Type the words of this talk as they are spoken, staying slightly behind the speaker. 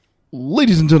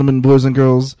Ladies and gentlemen, boys and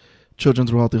girls, children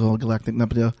throughout the whole galactic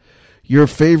nebula, your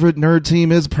favorite nerd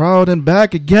team is proud and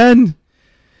back again.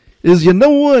 It is your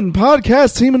number one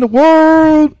podcast team in the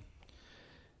world.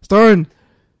 Starring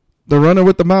the runner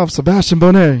with the mouth, Sebastian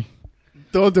Bonet.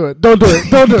 Don't do it. Don't do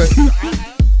it. Don't do it.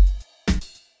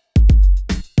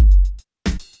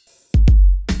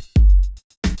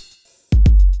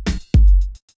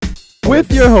 With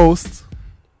your hosts,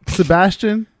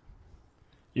 Sebastian,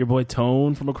 your boy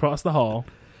Tone from across the hall,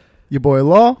 your boy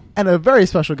Law, and a very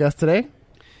special guest today.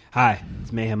 Hi,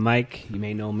 it's Mayhem Mike. You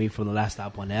may know me from the Last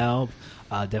Stop on L.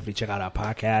 Definitely check out our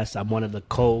podcast. I'm one of the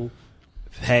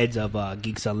co-heads of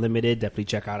Geeks Unlimited. Definitely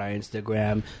check out our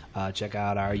Instagram. Check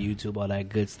out our YouTube, all that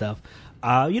good stuff.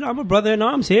 I'm a brother in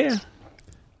arms here.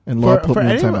 And Law put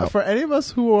me in timeout. For any of us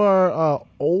who are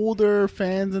older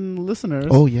fans and listeners,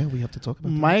 oh yeah, we have to talk about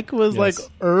that. Mike was like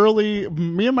early.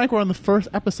 Me and Mike were on the first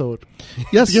episode.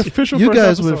 Yes, the official you first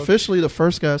guys episode. were officially the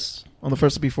first guests on the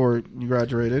first before you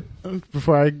graduated.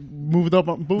 Before I moved up,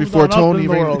 before Tony,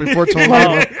 before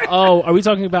Tony. Are we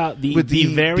talking about the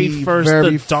very first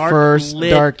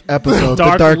dark episode?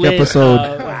 The dark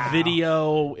episode.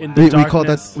 Video in the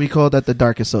darkness. We call that the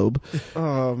darkest soap.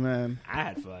 Oh man, I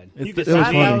had fun. It was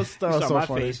funny. You saw my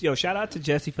face. Yo, shout out to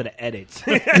Jesse for the edits.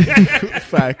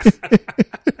 Facts.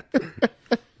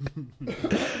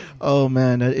 Oh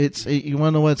man, you want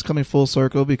to know what's coming full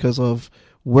circle because of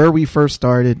where we first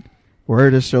started, where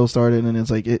this show started, and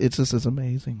it's like it's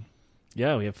amazing.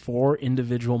 Yeah, we have 4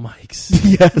 individual mics.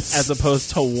 Yes, as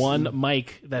opposed to one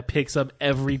mic that picks up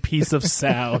every piece of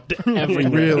sound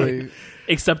everywhere. Really,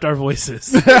 except our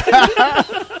voices.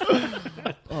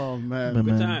 Oh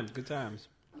man, Good times.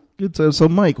 So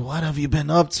Mike, what have you been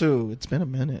up to? It's been a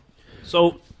minute.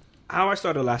 So, how I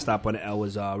started Last Stop on the L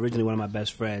was originally one of my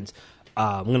best friends.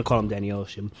 I'm going to call him Danny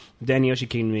Ocean. Danny Ocean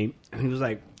came to me, and he was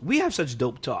like, we have such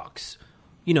dope talks.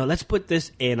 Let's put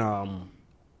this in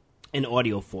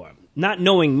audio form. Not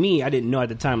knowing me, I didn't know at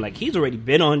the time, like, he's already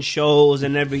been on shows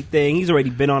and everything. He's already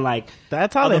been on, like,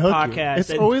 that's how other they hook podcasts.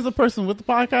 You. It's always the person with the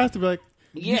podcast to be like,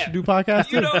 you should do podcasts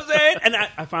too. You know what I'm saying? And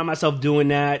I find myself doing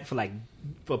that for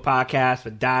podcasts,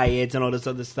 for diets, and all this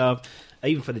other stuff,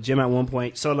 even for the gym at one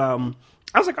point. So I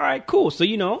was like, all right, cool. So,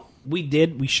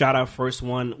 we shot our first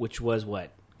one, which was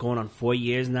going on 4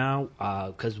 years now,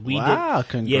 because we did. Wow,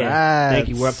 congrats. Yeah, thank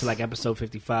you. We're up to episode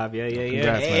 55. Yeah.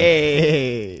 Congrats,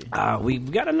 hey. We've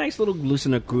got a nice little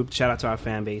listener group. Shout out to our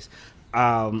fan base.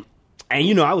 And,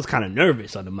 I was kind of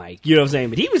nervous on the mic. You know what I'm saying?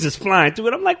 But he was just flying through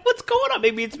it. I'm like, what's going on?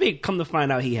 Maybe it's me. Come to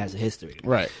find out he has a history.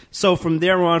 Right. So from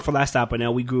there on, for Last Stop on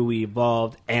L, we grew, we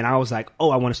evolved. And I was like, I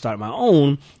want to start my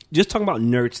own. Just talking about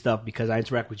nerd stuff because I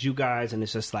interact with you guys. And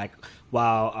it's just like,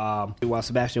 while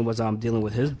Sebastian was dealing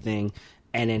with his thing,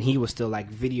 and then he was still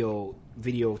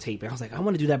videotaping. I was like, I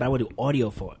want to do that, but I want to do audio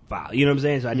for it. File. You know what I'm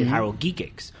saying? So I did Hyrule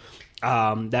Geekix.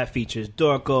 That features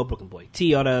Dorko, Brooklyn Boy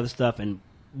T, all that other stuff. And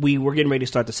we were getting ready to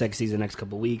start the second season the next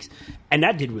couple of weeks, and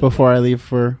that did really before well. I leave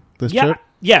for this trip.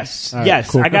 Yes, right, yes,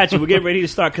 cool. I got you. We're getting ready to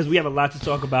start because we have a lot to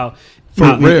talk about.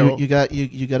 For real, you got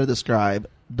to describe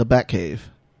the Batcave.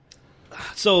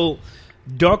 So,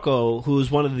 Dorko,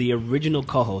 who's one of the original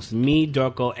co-hosts, me,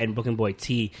 Dorko, and Brooklyn Boy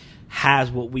T,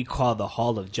 has what we call the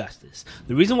Hall of Justice.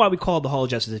 The reason why we call it the Hall of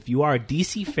Justice, if you are a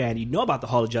DC fan, you know about the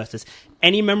Hall of Justice.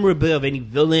 Any memorabilia of any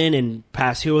villain and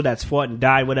past hero that's fought and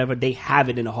died, whatever, they have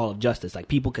it in the Hall of Justice. Like,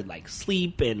 people could,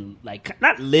 sleep and,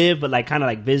 not live, but, kind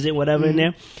of, visit, whatever in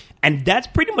there. And that's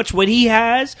pretty much what he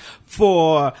has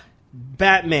for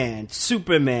Batman,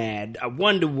 Superman,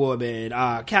 Wonder Woman,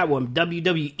 Catwoman,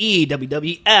 WWE,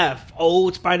 WWF,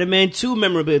 old Spider-Man 2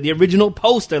 memorabilia, the original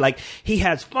poster. He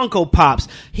has Funko Pops.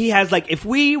 He has, if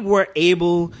we were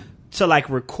able to,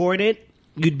 record it,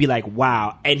 you'd be like,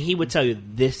 wow. And he would tell you,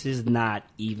 this is not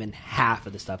even half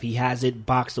of the stuff. He has it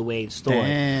boxed away and stored.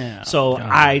 Damn. So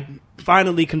I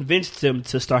finally convinced him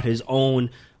to start his own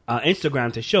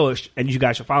Instagram to show it, and you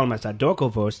guys should follow him at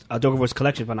Dorkoverse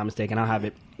Collection, if I'm not mistaken. I'll have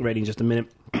it ready in just a minute.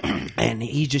 And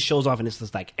he just shows off, and it's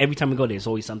just every time we go there, it's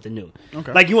always something new.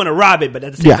 Okay. You want to rob it, but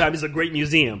at the same time, it's a great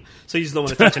museum, so you just don't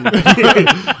want to touch anything.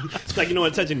 It's you don't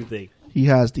want to touch anything. He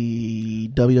has the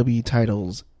WWE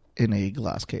titles in a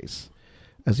glass case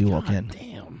as you walk in.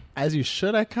 Damn. As you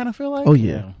should, I kind of feel like. Oh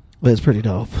yeah. But it's pretty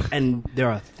dope. And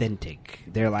they're authentic.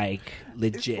 They're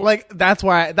legit. That's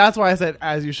why I said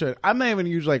as you should. I'm not even a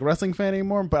huge wrestling fan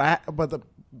anymore, but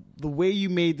the way you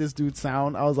made this dude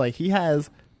sound, I was like, he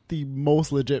has the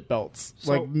most legit belts.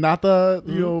 So, not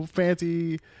the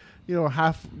fancy,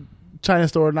 half China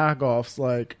store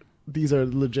knockoffs. These are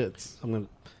legits.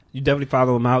 You definitely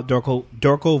follow him out.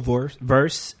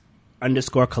 Dorkoverse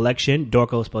 _collection.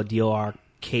 Dorko spelled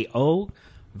DORKO.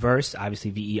 Verse,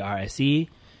 obviously VERSE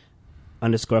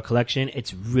 _ collection.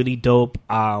 It's really dope.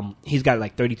 He's got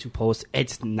like 32 posts.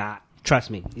 It's not.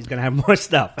 Trust me, he's gonna have more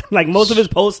stuff. Like most of his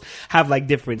posts have like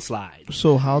different slides.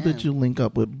 So how did you link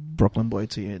up with Brooklyn Boy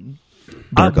T and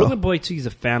Darko? Brooklyn Boy T is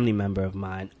a family member of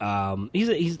mine.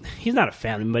 He's not a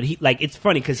family, but he like it's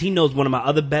funny because he knows one of my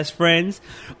other best friends,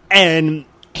 and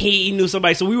he knew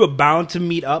somebody, so we were bound to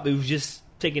meet up. It was just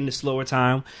taking the slower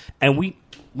time, and we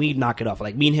knock it off.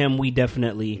 Like me and him, we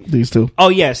definitely These two. Oh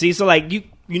yeah, see, so like you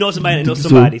know somebody that knows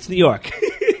somebody. It's New York.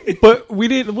 But we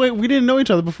didn't know each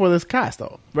other before this cast,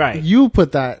 though. Right. You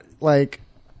put that like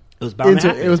It was bound to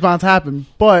happen. it was bound to happen.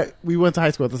 But we went to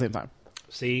high school at the same time.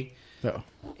 See, So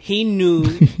he knew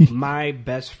my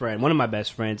best friend, one of my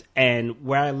best friends, and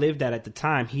where I lived at the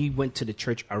time, he went to the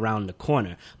church around the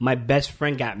corner. My best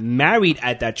friend got married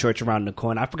at that church around the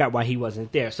corner. I forgot why he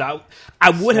wasn't there. So I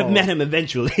would have met him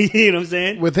eventually. You know what I'm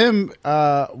saying? with him,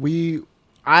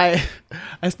 I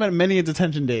spent many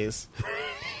detention days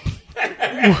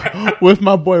with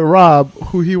my boy Rob,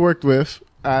 who he worked with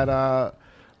at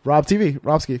Rob TV,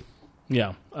 Robski.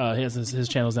 Yeah, his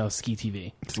channel's now Ski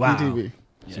TV. Wow. TV.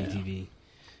 CTV.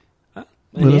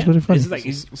 Well, that's pretty funny. It's like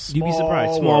you'd be Small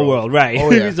surprised. Small world, right? Oh,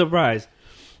 You'd yeah. be surprised.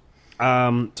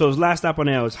 So his last stop on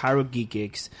there was Hyro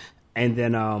Geeks, and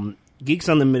then Geeks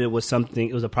Unlimited was something.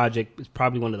 It was a project. It's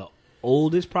probably one of the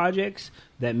oldest projects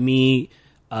that me,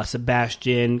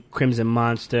 Sebastian, Crimson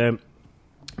Monster,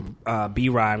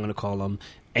 B-Rye, I'm going to call him,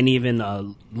 and even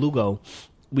Lugo,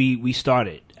 we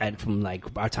started from like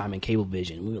our time in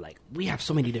Cablevision. We were like, we have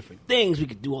so many different things. We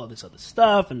could do all this other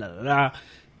stuff and da-da-da.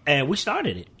 And we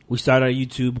started it. We started on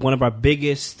YouTube. One of our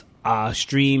biggest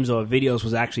streams or videos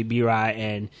was actually B-Rye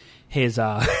and his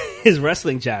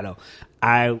wrestling channel.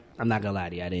 I'm not gonna lie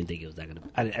to you. I didn't think it was that gonna.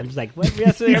 I was like, what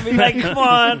wrestling? I mean, like, come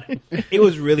on. It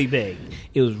was really big.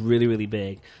 It was really, really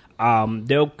big.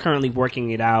 They're currently working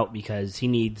it out because he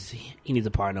needs a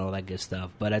partner, all that good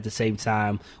stuff. But at the same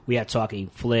time, we had Talking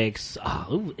Flicks.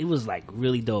 It was like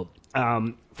really dope.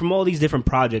 From all these different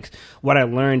projects, what I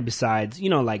learned besides,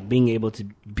 like being able to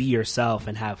be yourself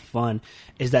and have fun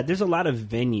is that there's a lot of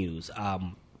venues.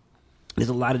 There's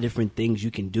a lot of different things you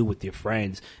can do with your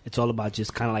friends. It's all about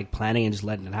just kind of like planning and just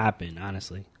letting it happen,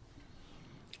 honestly.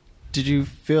 Did you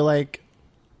feel like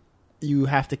you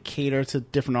have to cater to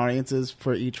different audiences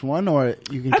for each one, or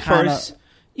you can At first,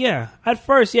 yeah.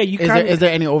 You Is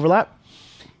there any overlap?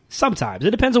 Sometimes.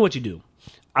 It depends on what you do.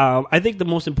 I think the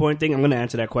most important thing, I'm going to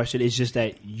answer that question, is just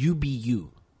that you be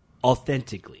you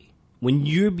authentically. When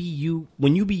you be you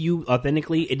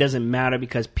authentically, it doesn't matter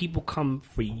because people come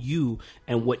for you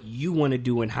and what you want to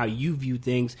do and how you view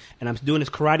things. And I'm doing this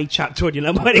karate chop toward you.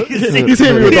 Nobody can see. He's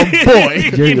hitting me with a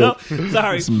boy. There you go.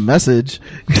 Sorry. This message.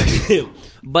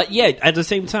 But yeah, at the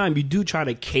same time, you do try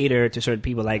to cater to certain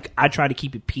people. Like I try to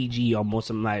keep it PG on most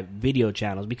of my video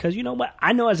channels because you know what?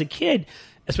 I know as a kid,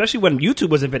 especially when YouTube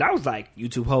was invented, I was like,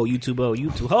 YouTube ho, YouTube ho,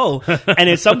 YouTube ho. And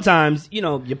then sometimes,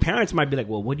 your parents might be like,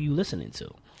 well, what are you listening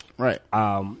to? Right.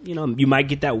 You might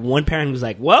get that one parent who's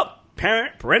like, well,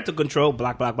 parental control,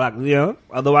 block, block, block.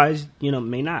 Otherwise,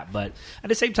 may not. But at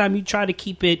the same time, you try to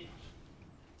keep it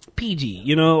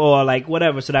PG, or like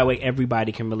whatever, so that way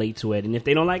everybody can relate to it. And if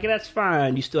they don't like it, that's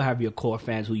fine. You still have your core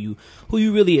fans who you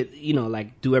really,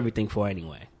 like do everything for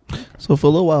anyway. So for a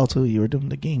little while too, you were doing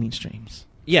the gaming streams.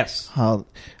 Yes. How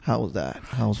was that?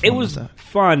 It was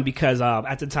fun because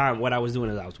at the time, what I was doing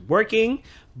is I was working,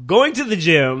 going to the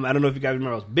gym. I don't know if you guys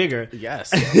remember, I was bigger.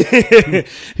 Yes.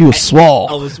 He was swole.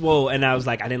 I was swole, and I was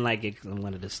like, I didn't like it because I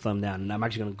wanted to slim down, and I'm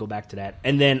actually going to go back to that.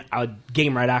 And then I would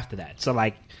game right after that. So,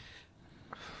 like,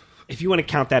 if you want to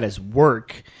count that as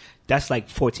work, that's like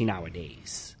 14-hour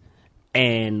days.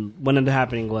 And what ended up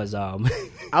happening was...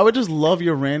 I would just love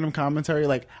your random commentary.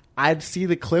 Like, I'd see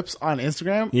the clips on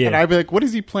Instagram, Yeah. and I'd be like, what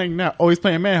is he playing now? Oh, he's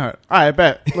playing Manhunt. All right, I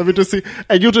bet. Let me just see.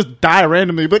 And you'll just die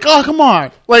randomly. Be like, oh, come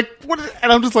on. Like, what?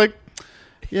 And I'm just like,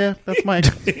 yeah, that's Mike.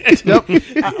 Yep.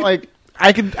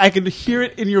 I can hear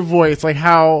it in your voice, like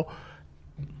how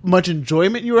much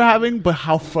enjoyment you were having, but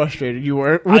how frustrated you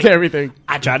were with everything.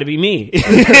 I try to be me.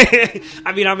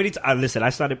 I mean, listen,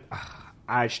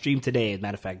 I streamed today. As a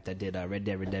matter of fact, I did Red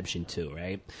Dead Redemption 2,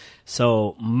 right?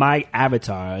 So my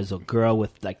avatar is a girl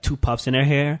with like 2 puffs in her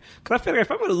hair. Because I feel like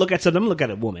if I'm going to look at something, I'm going to look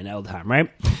at a woman all the time,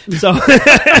 right? So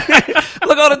I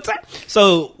look all the time.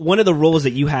 So one of the roles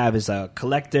that you have is a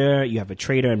collector, you have a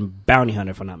trader, and bounty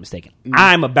hunter, if I'm not mistaken.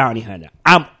 I'm a bounty hunter.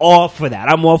 I'm all for that.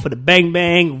 I'm all for the bang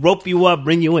bang, rope you up,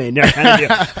 bring you in. That kind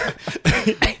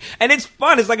of deal. And it's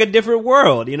fun. It's like a different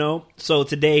world, you know? So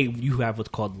today you have what's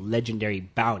called legendary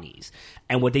bounties.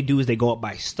 And what they do is they go up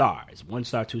by stars. 1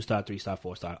 star, 2 star, 3 star,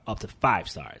 4 star, up to 5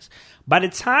 stars. By the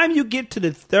time you get to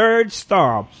the 3rd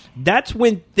star, that's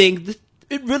when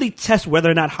it really tests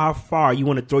whether or not how far you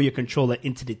want to throw your controller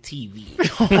into the TV.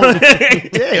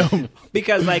 Damn.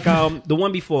 Because like the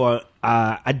one before,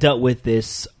 I dealt with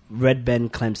this Red Ben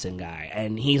Clemson guy,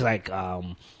 and he's like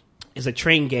it's a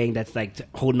train gang that's like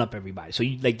holding up everybody. So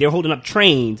they're holding up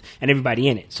trains and everybody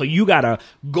in it. So you gotta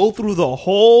go through the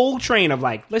whole train of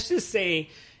like, let's just say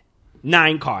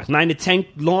 9 to 10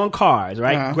 long cars,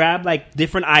 right? Uh-huh. Grab like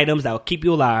different items that will keep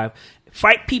you alive.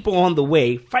 Fight people on the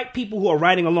way, fight people who are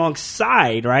riding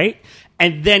alongside, right?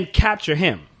 And then capture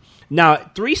him. Now,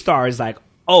 3 stars, like,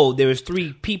 oh, there's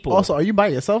 3 people. Also, are you by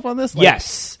yourself on this? Like,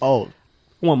 Yes. Oh,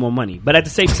 Want more money. But at the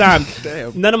same time,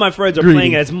 Damn. none of my friends are Greedy.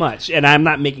 playing as much, and I'm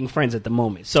not making friends at the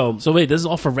moment. So So wait, this is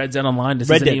all for Red Dead Online. This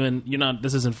Red isn't Dead. even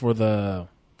this isn't for the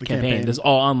campaign. campaign. This is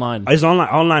all online. it's online.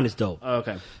 Online is dope. Oh,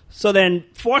 okay. So then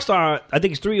 4 star, I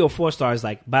think it's 3 or 4 stars.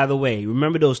 Like, by the way,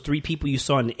 remember those 3 people you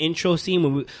saw in the intro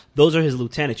scene? Those are his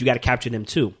lieutenants. You got to capture them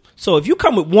too. So if you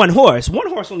come with one horse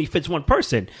only fits one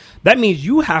person. That means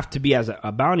you have to be as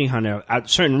a bounty hunter at a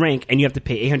certain rank, and you have to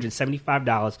pay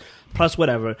 $875 plus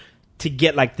whatever to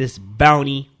get like this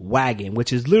bounty wagon,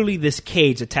 which is literally this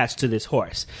cage attached to this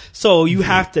horse. So you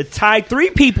have to tie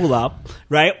 3 people up,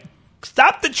 right?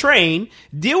 Stop the train,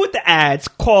 deal with the ads,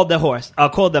 call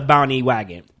the bounty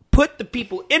wagon. Put the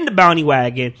people in the bounty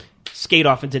wagon, skate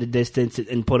off into the distance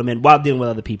and put them in while dealing with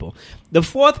other people. The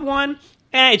 4th one,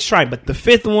 it's trying, but the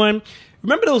 5th one,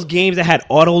 remember those games that had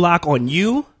auto lock on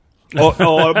you?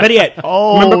 Or better yet,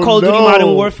 remember Call of Duty no.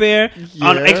 Modern Warfare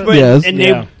on Yeah. Expert? Yes. And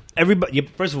Yeah. everybody,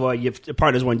 first of all, your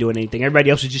partners weren't doing anything. Everybody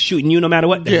else was just shooting you no matter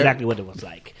what. That's Yeah. exactly what it was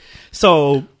like.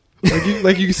 So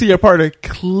like you can see your partner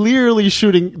clearly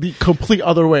shooting the complete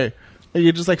other way. And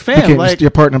you're just like, fam, like, Your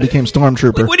partner became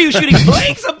Stormtrooper. what are you shooting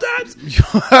blank sometimes?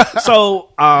 So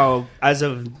as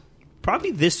of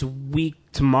probably this week,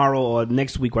 tomorrow or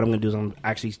next week, what I'm going to do is I'm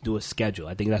actually do a schedule.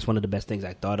 I think that's one of the best things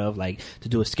I thought of, like to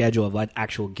do a schedule of like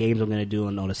actual games I'm going to do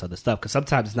and all this other stuff. Because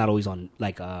sometimes it's not always on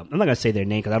like I'm not going to say their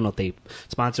name because I don't know if they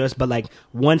sponsor us, but like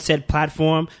one said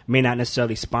platform may not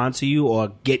necessarily sponsor you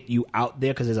or get you out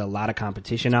there because there's a lot of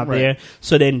competition out Right. there.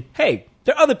 So then, hey,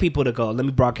 there are other people to go. Let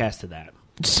me broadcast to that.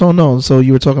 So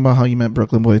you were talking about how you met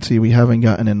Brooklyn Boy T. We haven't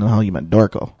gotten into how you met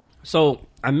Dorko. So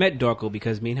I met Darko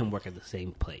because me and him work at the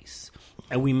same place,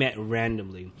 and we met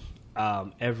randomly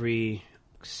every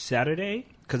Saturday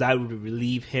because I would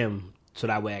relieve him so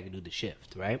that way I could do the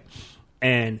shift, right?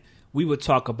 And we would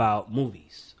talk about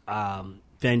movies,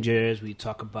 Avengers. We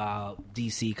talk about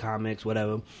DC Comics,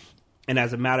 whatever. And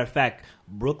as a matter of fact,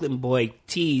 Brooklyn Boy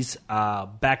T's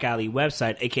back alley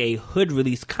website, aka Hood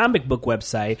Release comic book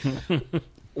website,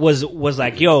 was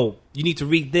like, yo, you need to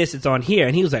read this. It's on here.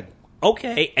 And he was like,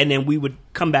 okay. And then we would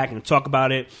come back and talk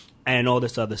about it and all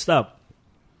this other stuff.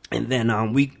 And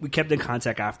then we kept in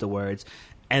contact afterwards.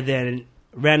 And then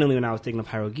randomly when I was thinking of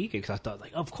Pyro Geekix, I thought,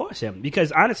 like, of course him.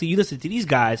 Because honestly, you listen to these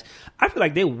guys, I feel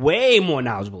like they're way more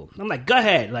knowledgeable. I'm like, go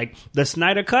ahead. Like, the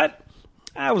Snyder Cut,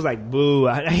 I was like, boo.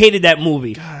 I hated that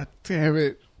movie. God damn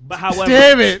it. But however,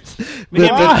 Damn it.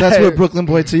 That's where Brooklyn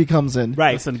Boy T comes in.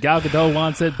 right. Listen, Gal Gadot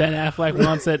wants it. Ben Affleck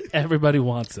wants it. Everybody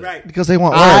wants it. Right. Because they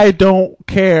want work. I don't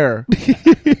care.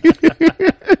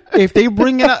 If they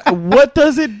bring it up, what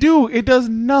does it do? It does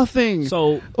nothing.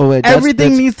 So, Oh, wait,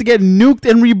 Everything needs to get nuked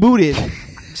and rebooted.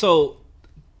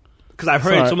 because I've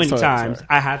heard it so many Sorry. times,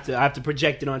 I have to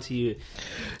project it onto you.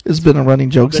 It's been a running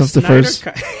joke since the Snyder first.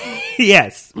 Cut,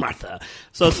 yes, Martha.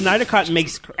 So Snyder Cut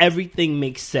makes everything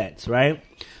make sense, right?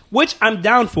 Which I'm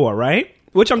down for, right?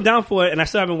 And I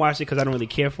still haven't watched it because I don't really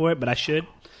care for it, but I should.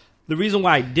 The reason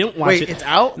why I didn't watch Wait, it, it's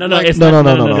out? No, Like- it's No,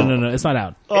 not. no, No, it's not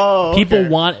out. Oh, People okay.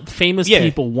 want famous Yeah.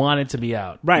 people want it to be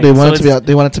out. right? They want So it to be out.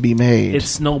 They want it to be made. It's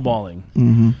snowballing.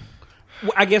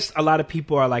 Well, I guess a lot of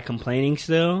people are like complaining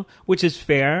still, which is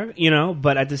fair, you know.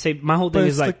 But at the same, my whole But thing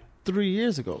it's is like, 3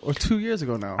 years ago or 2 years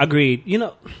ago now. agreed. You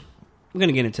know, we're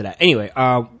gonna get into that anyway.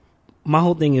 My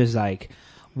whole thing is like,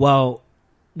 well,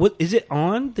 what is it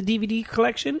on the DVD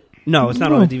collection? No, it's not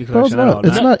No, on the DVD no, it's collection at not. all.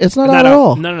 It's No. not. It's not out at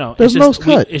all. No. There's It's no just,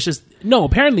 cut. It's just no.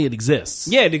 Apparently, it exists.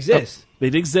 Yeah, it exists.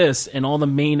 It exists, and all the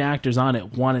main actors on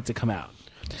it want it to come out.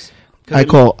 I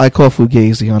call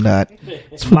Fugazi on that.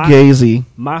 It's My- Fugazi.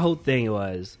 My whole thing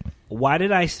was, why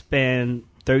did I spend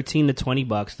 $13 to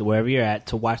 $20 to wherever you're at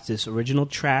to watch this original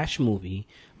trash movie,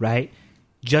 right?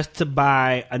 Just to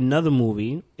buy another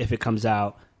movie if it comes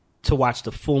out to watch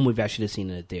the full movie I should have seen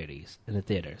in the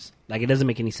theaters. Like, it doesn't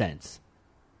make any sense.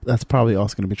 That's probably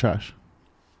also going to be trash.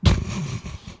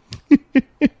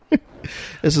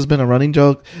 This has been a running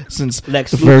joke since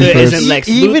Lex the Luthor very isn't first. Lex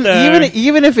even Luthor.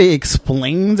 even if it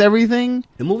explains everything,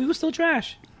 The movie was still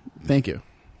trash. thank you.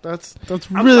 That's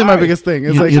I'm really my sorry. biggest thing.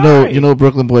 It's You, like you know,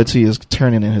 Brooklyn Boy T is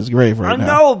turning in his grave right I now.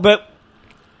 know, but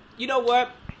you know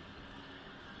what?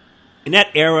 In that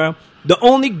era, the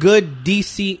only good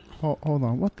DC hold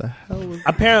on, what the hell was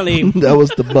apparently That was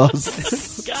the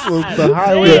bus. God, the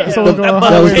highway? damn. Someone going on the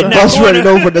That was highway. the in that bus corner. running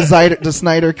over the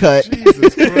Snyder cut.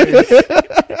 Jesus Christ.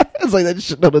 It's like that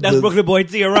shit. None of that's this. Brooklyn Boy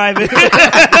T arriving.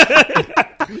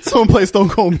 Someone play Stone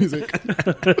Cold music.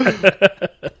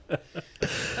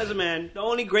 Listen, man, the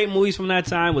only great movies from that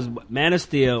time was Man of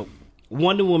Steel,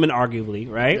 Wonder Woman, arguably,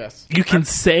 right? Yes. You can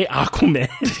say Aquaman.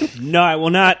 No, I will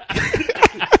not.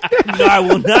 No, I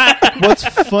will not. What's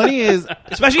funny is,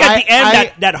 Especially at the end,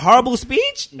 I- that horrible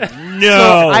speech. No,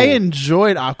 so I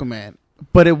enjoyed Aquaman,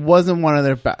 but it wasn't one of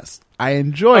their best. I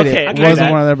enjoyed Okay, it. I It get wasn't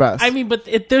that. one of their best. I mean, but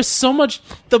there's so much.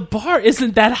 The bar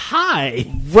isn't that high.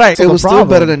 right. It was still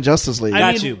better than Justice League. I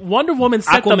Got mean, you. Wonder Woman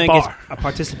set the Aquaman gets bar. a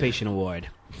participation award.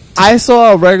 I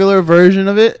saw a regular version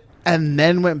of it and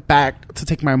then went back to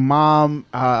take my mom.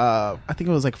 I think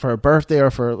it was like for her birthday or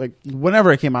for like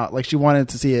whenever it came out. Like she wanted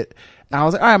to see it, and I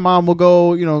was like, "All right, mom, we'll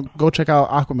go. Go check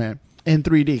out Aquaman in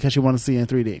 3D because she wanted to see it in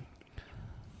 3D."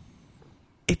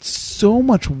 It's so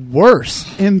much worse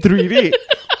in 3D,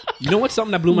 You know what's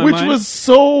something that blew my which mind?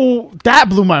 that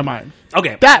blew my mind.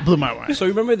 Okay. That blew my mind. So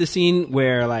remember the scene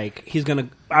where like he's gonna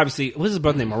obviously what's his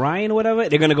brother's name, Orion or whatever?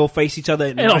 They're gonna go face each other.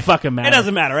 It don't fucking matter. It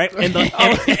doesn't matter, right? In the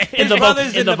His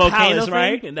brother's in the volcano palace, thing,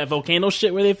 right? in that volcano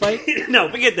shit where they fight. No,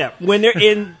 forget that. When they're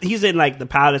in, he's in like the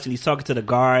palace and he's talking to the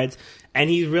guards and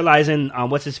he's realizing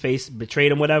what's his face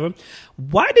betrayed him, whatever.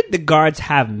 Why did the guards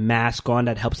have masks on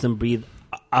that helps them breathe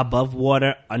above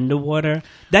water, underwater?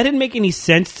 That didn't make any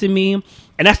sense to me.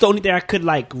 And that's the only thing I could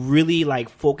like really like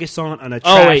focus on a trash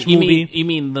Oh wait, movie. you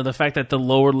mean the fact that the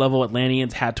lower level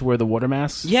Atlanteans had to wear the water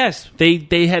masks? Yes.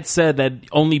 They had said that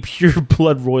only pure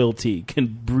blood royalty can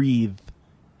breathe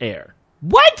air,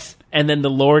 What? and then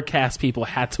the lower caste people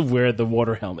had to wear the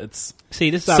water helmets. See,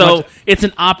 this is how So much- it's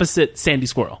an opposite Sandy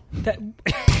Squirrel.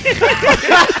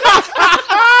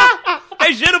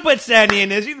 I should have put Sandy in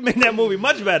this. You'd make that movie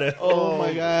much better. Oh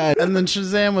my god. And then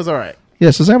Shazam was all right. Yeah,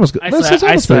 Shazam was good. I Shazam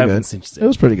still was pretty haven't good. seen Shazam. It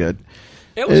was pretty good.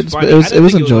 It was It's- funny. it was- I didn't it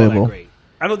was think all that enjoyable. great.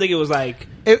 I don't think it was like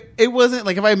It wasn't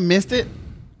like if I missed it,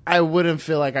 I wouldn't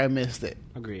feel like I missed it.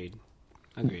 agreed,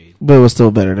 But it was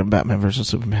still better than Batman versus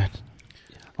Superman.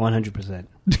 100%.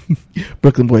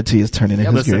 Brooklyn Boy T is turning in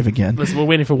his Listen, grave again. listen, we're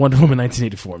waiting for Wonder Woman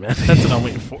 1984, man. That's what I'm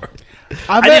waiting for.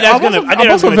 I think that's gonna- I think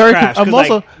that's gonna crash, 'cause, I'm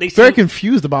like, also they very seem-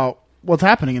 confused about what's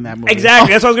happening in that movie.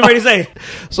 Exactly. That's what I was getting ready to say.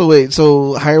 So wait,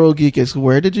 so Hyro Geekix,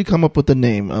 where did you come up with the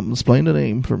name? Explain the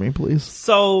name for me, please.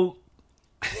 So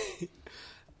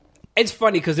it's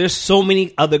funny because there's so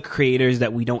many other creators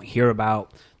that we don't hear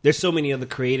about. There's so many other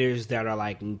creators that are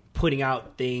like putting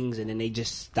out things and then they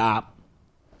just stop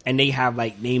and they have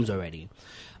like names already.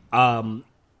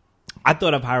 I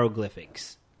thought of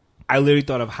hieroglyphics. I literally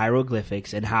thought of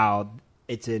hieroglyphics and how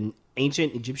it's an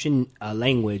ancient Egyptian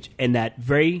language and that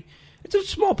it's a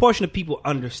small portion of people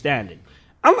understand it.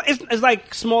 It's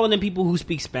like smaller than people who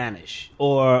speak Spanish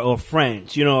or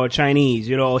French, or Chinese,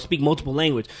 or speak multiple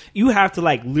language. You have to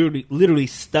like literally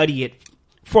study it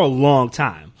for a long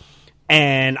time.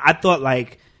 And I thought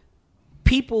like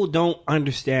people don't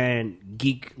understand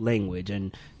geek language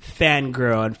and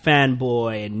fangirl and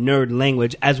fanboy and nerd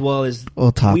language as well as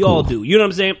Otaku. we all do. You know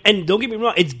what I'm saying? And don't get me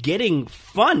wrong, it's getting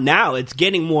fun now. It's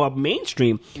getting more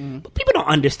mainstream. But people don't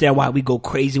understand why we go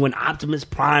crazy when Optimus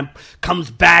Prime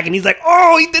comes back and he's like,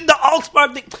 oh, he did the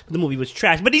All-Star thing. The movie was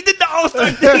trash, but he did the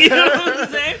All-Star thing. You know what I'm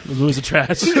saying? Those movies are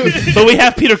trash. But we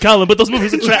have Peter Cullen, but those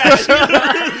movies are trash.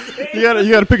 You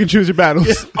gotta pick and choose your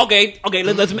battles. Okay,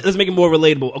 let's make it more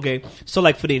relatable. Okay, so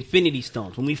like for the Infinity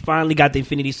Stones, when we finally got the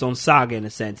Infinity Stone saga in a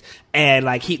sense, and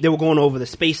like they were going over the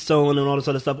space zone and all this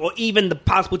other stuff, or even the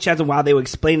possible chance of while they were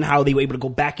explaining how they were able to go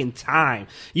back in time.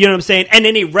 You know what I'm saying? And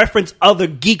then they reference other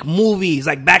geek movies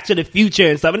like Back to the Future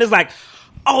and stuff, and it's like,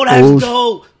 oh, that's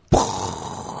dope.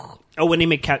 Oh, when they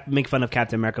make fun of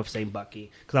Captain America for saying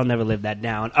Bucky, because I'll never live that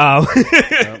down. But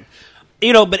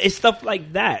it's stuff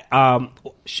like that.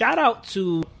 Shout out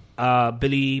to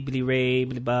Billy Ray,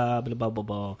 Billy Bob.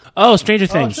 Oh, Stranger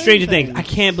Things. Stranger Things. I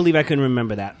can't believe I couldn't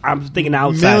remember that. I'm thinking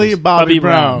outside. Millie Bobby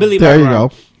Brown. Billy There Bob you Brown.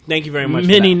 go. Thank you very much.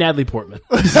 Mini for Natalie Portman.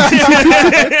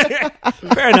 that.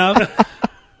 Fair enough.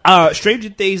 Stranger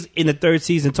Things in the third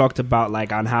season talked about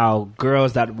like on how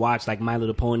girls that watch like My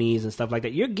Little Ponies and stuff like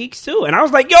that, you're geeks too. And I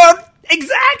was like, yo,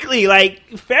 Exactly, like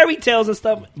fairy tales and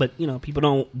stuff. But people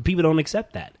don't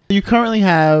accept that. You currently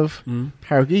have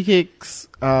Haru Geeks,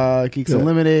 Geeks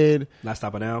Unlimited, Last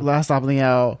Stop on L. Last Stop on the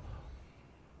L.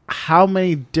 How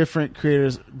many different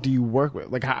creators do you work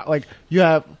with? You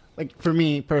have, for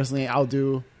me personally, I'll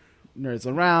do Nerds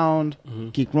Around,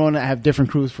 Geek Rona. I have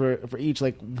different crews for each.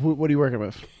 What are you working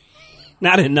with?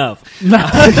 Not enough.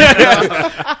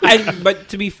 But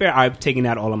to be fair, I've taken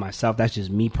that all on myself. That's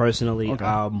just me personally.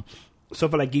 Okay. So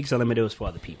for Geeks Unlimited, it was for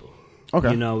other people.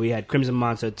 Okay. We had Crimson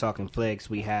Monster talking flicks.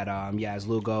 We had Yaz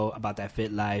Lugo about that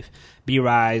Fit Life.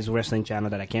 B-Rise wrestling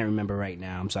channel that I can't remember right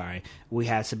now. I'm sorry. We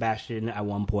had Sebastian at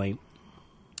one point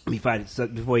before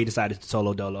he decided to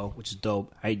solo dolo, which is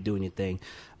dope. How you doing your thing?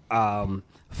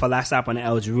 For Last Stop on the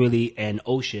L, it's really an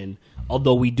ocean.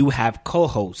 Although we do have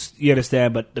co-hosts, you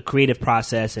understand, but the creative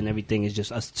process and everything is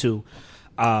just us two.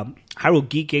 Haru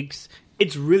Geeks,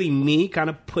 it's really me kind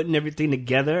of putting everything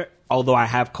together. Although I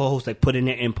have co-hosts that put in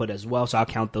their input as well, so I'll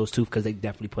count those two because they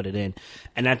definitely put it in.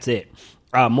 And that's it.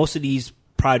 Most of these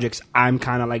projects I'm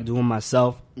kind of doing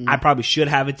myself. I probably should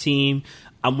have a team.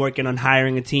 I'm working on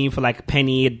hiring a team for a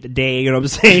penny a day, you know what I'm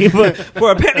saying?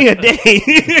 for a penny a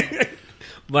day.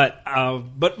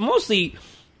 But mostly,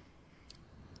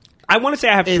 I want to say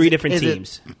I have three different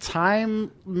teams.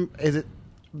 Time? Is it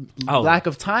Oh. lack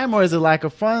of time, or is it lack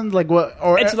of funds? Like what?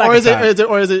 Or It's or lack is of it?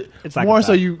 time. Is it It's lack more of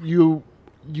so time. you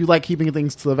like keeping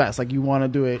things to the vest? Like you want to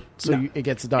do it so No. it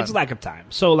gets done. It's lack of time.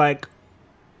 So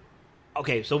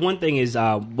okay. So one thing is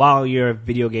while you're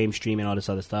video game streaming all this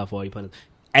other stuff, or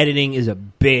editing is a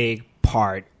big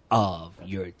part of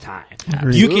your time.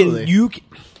 Absolutely. You can.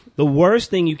 The worst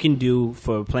thing you can do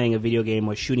for playing a video game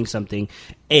or shooting something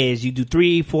is you do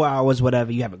 3-4 hours,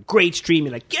 whatever. You have a great stream.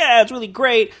 You're like, yeah, it's really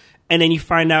great. And then you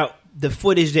find out the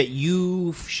footage that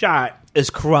you shot is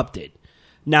corrupted.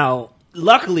 Now,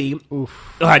 luckily,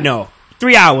 I know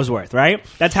 3 hours worth, right?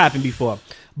 That's happened before.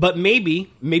 But maybe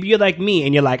you're like me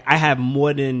and you're like, I have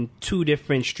more than 2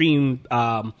 different stream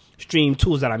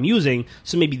tools that I'm using.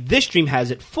 So maybe this stream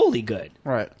has it fully good.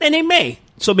 Right. And they may.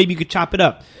 So maybe you could chop it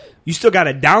up. You still got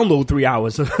to download 3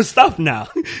 hours of stuff now.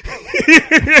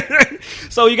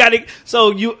 So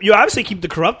you obviously keep the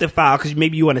corrupted file because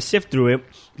maybe you want to sift through it.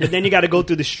 But then you got to go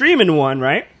through the streaming one,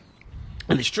 right?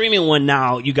 And the streaming one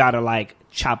now, you got to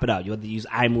chop it out. You have to use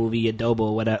iMovie, Adobe,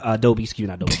 whatever. Adobe, excuse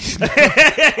me, not Adobe.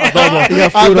 You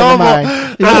got food on the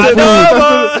mind. You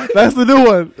got food. That's the new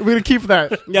one. We're gonna keep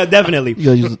that. Yeah, definitely. You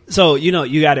gotta use it. So you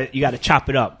gotta chop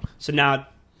it up. So now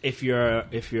if your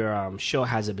show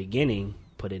has a beginning,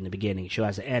 put it in the beginning. Show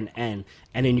has an end,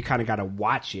 and then you kind of gotta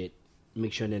watch it,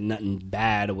 make sure there's nothing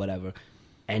bad or whatever,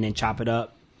 and then chop it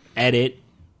up, edit,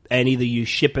 and either you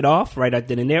ship it off right out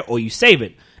then and there, or you save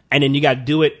it, and then you gotta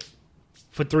do it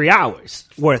for 3 hours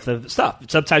worth of stuff.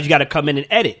 Sometimes you gotta come in and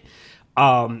edit.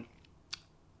 And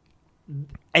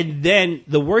then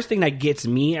the worst thing that gets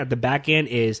me at the back end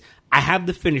is I have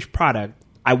the finished product.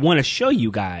 I want to show you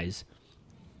guys,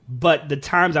 but the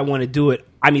times I want to do it,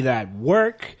 I'm either at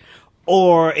work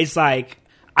or it's like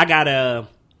I got to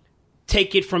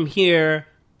take it from here,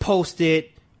 post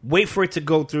it, wait for it to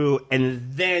go through,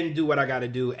 and then do what I got to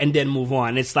do and then move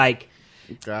on. It's like,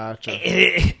 Gotcha.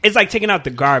 it's like taking out the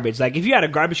garbage. Like if you had a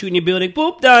garbage chute in your building,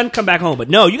 boop, done, come back home. But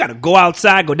no, you got to go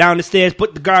outside, go down the stairs,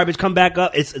 put the garbage, come back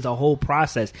up. It's a whole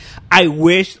process. I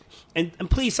wish, and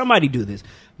please, somebody do this.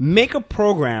 Make a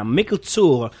program, make a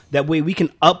tool that way we can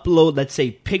upload, let's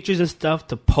say, pictures and stuff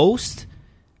to post,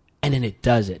 and then it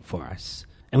does it for us.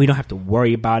 And we don't have to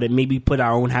worry about it. Maybe put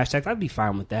our own hashtags. I'd be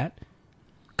fine with that.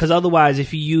 Because otherwise,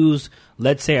 if you use,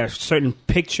 let's say, a certain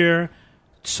picture,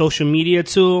 social media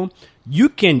tool, you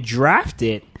can draft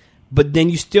it, but then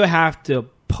you still have to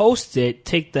post it,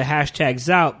 take the hashtags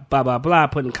out, blah, blah, blah,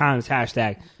 put in comments,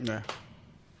 hashtag. Yeah.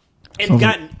 It's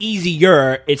gotten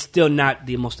easier. It's still not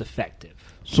the most effective.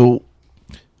 So,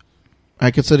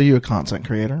 I consider you a content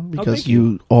creator because thank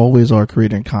you always are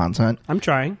creating content. I'm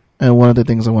trying. And one of the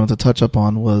things I wanted to touch up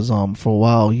on was for a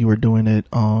while you were doing it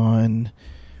on,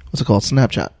 what's it called,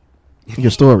 Snapchat, your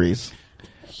stories.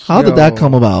 How did that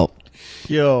come about?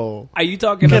 Yo, Are you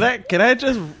talking can about... I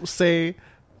just say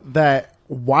that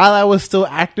while I was still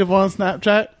active on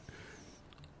Snapchat,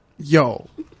 yo,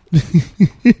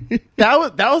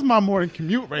 that was my morning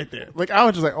commute right there. Like I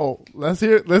was just like, oh, let's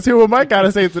hear what Mike got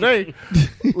to say today.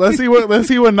 let's see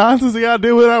what nonsense he got to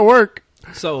do with at work.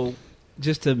 So,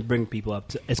 just to bring people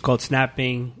up, it's called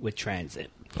Snapping with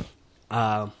Transit.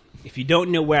 If you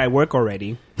don't know where I work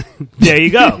already, there you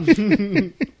go.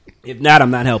 If not, I'm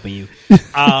not helping you.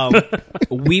 I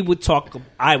would talk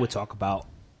about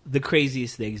the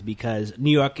craziest things because New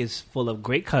York is full of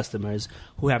great customers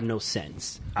who have no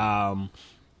sense.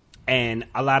 And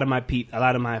a lot of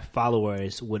my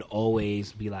followers would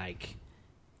always be like,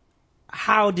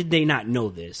 how did they not know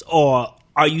this? Or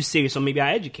are you serious? Or maybe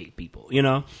I educate people, you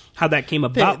know, how that came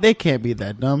about. They can't be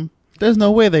that dumb. There's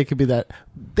no way they could be that.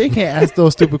 They can't ask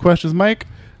those stupid questions, Mike.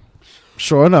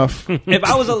 Sure enough. If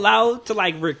I was allowed to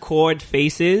like record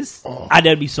faces,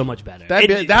 that'd be so much better.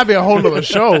 That'd be a whole other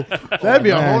show. That'd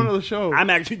be a whole other show. I'm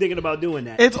actually thinking about doing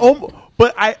that. It's almost,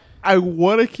 but I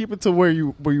want to keep it to where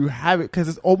you have it because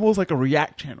it's almost like a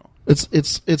React channel.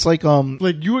 It's like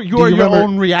Like you are you your remember-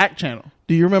 own React channel.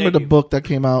 Do you remember Thank the you. book that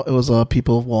came out? It was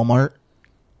People of Walmart,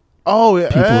 Oh, yeah.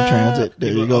 People of Transit.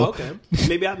 There you go. Oh, okay.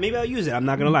 Maybe I'll use it. I'm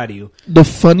not gonna lie to you. The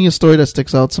funniest story that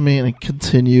sticks out to me and it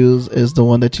continues is the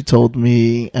one that you told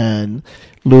me and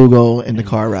Lugo in the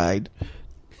car ride.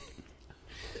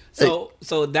 So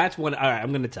that's one. All right,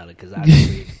 I'm gonna tell it because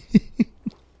I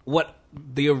what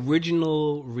the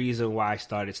original reason why I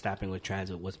started snapping with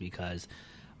Transit was because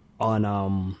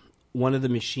on one of the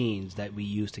machines that we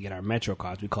use to get our Metro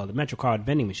cards, we call the Metro card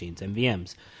vending machines,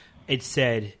 MVMs. It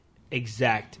said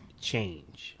exact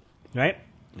change, right?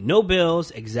 No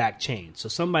bills, exact change. So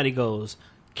somebody goes,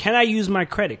 "Can I use my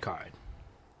credit card?"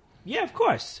 Yeah, of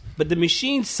course. But the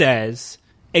machine says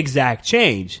exact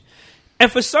change.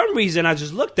 And for some reason, I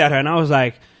just looked at her and I was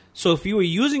like, so if you were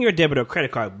using your debit or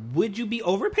credit card, would you be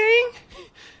overpaying?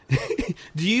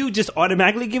 Do you just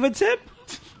automatically give a tip?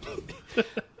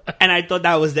 And I thought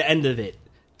that was the end of it.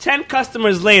 10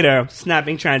 customers later,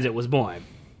 Snapping Transit was born.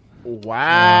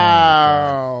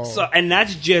 Wow. So, and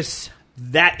that's just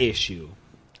that issue.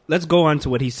 Let's go on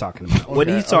to what he's talking about. What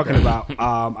he's talking about,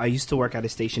 I used to work at a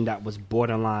station that was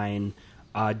borderline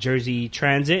Jersey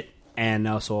Transit and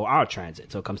also our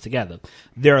transit, so it comes together.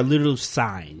 There are little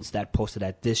signs that posted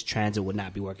that this transit would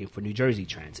not be working for New Jersey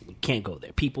Transit. You can't go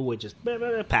there. People would just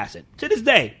pass it. To this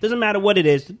day, doesn't matter what it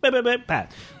is, pass.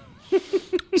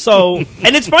 So,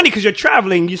 and it's funny because you're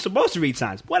traveling, you're supposed to read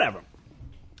signs, whatever.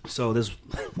 So this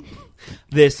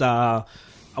I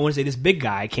want to say this big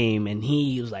guy came and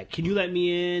he was like, "Can you let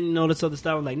me in?" And all this other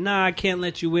stuff. I'm like, "Nah, I can't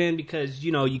let you in because,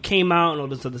 you know, you came out and all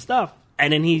this other stuff."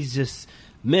 And then he's just,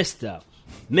 Mister,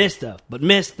 sir,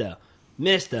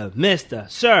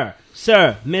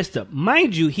 Mister.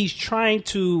 Mind you, he's trying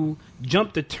to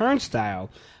jump the turnstile,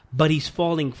 but he's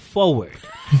falling forward.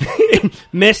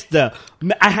 Mister.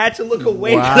 I had to look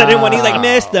away because I didn't want to. He's like,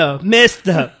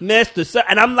 Mister, sir.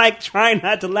 And I'm like trying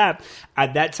not to laugh.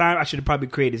 At that time, I should have probably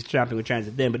created Snapping with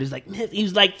Transit then, but it's like, he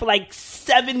was like, for like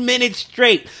 7 minutes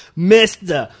straight,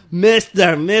 Mister.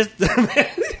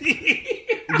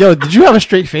 Yo, did you have a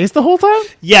straight face the whole time?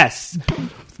 Yes.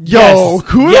 Yo, Yes.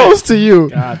 kudos Yes. to you.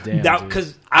 God damn.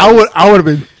 Because I would have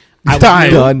been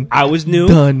dying. Done. I was new.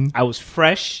 Done. I was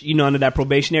fresh, you know, under that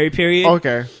probationary period.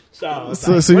 Okay. So, I was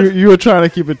So, like, so you were trying to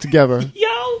keep it together.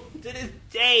 yo, to this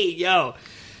day, yo.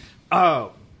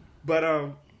 But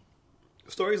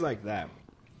stories like that,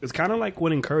 it's kind of like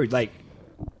what encouraged, like,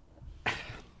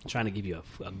 trying to give you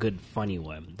a good funny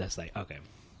one. That's like, okay.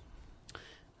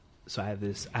 So I had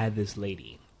this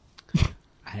lady.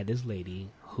 I had this lady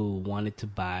who wanted to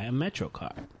buy a Metro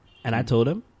card, and I told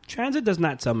him, Transit does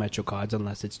not sell Metro cards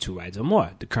unless it's 2 rides or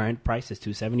more. The current price is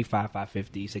 $275,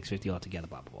 $550, $650 altogether.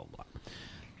 Blah blah blah blah.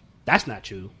 That's not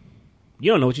true.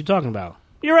 You don't know what you're talking about.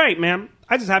 You're right, ma'am.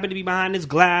 I just happen to be behind this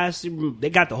glass. They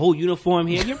got the whole uniform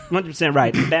here. You're 100%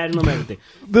 right. Bad and everything.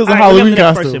 This is a All right, let me Halloween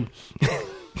up to that costume.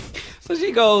 So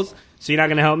she goes, "So you're not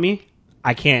going to help me?"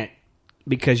 "I can't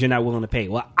because you're not willing to pay."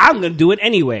 "Well, I'm going to do it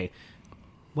anyway."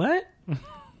 "What?"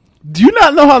 Do you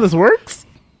not know how this works?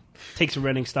 Takes a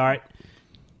running start.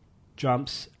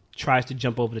 Jumps. Tries to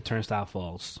jump over the turnstile,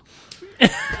 falls.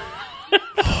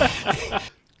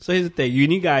 So here's the thing.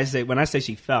 You guys say, when I say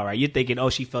she fell, right, you're thinking, oh,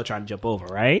 she fell trying to jump over,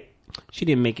 right? She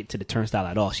didn't make it to the turnstile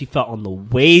at all. She fell on the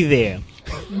way there.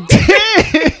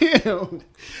 Damn.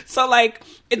 So, like,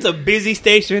 it's a busy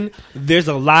station. There's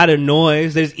a lot of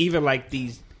noise. There's even, like,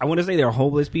 these, I want to say they're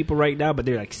homeless people right now, but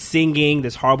they're, like, singing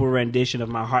this horrible rendition of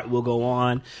My Heart Will Go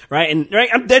On, right? And, right,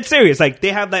 I'm dead serious. Like, they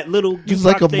have that little... It's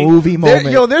like a thing. movie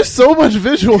moment. There's so much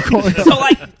visual going on. So,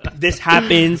 like, this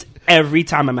happens every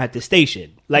time I'm at the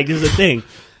station. Like, this is the thing.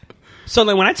 So,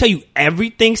 like, when I tell you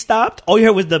everything stopped, all you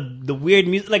heard was the weird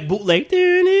music, like bootleg. And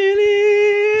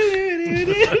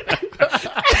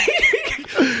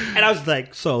I was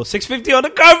like, so $650 on the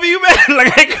car for you, man?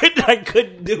 Like, I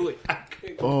couldn't do it.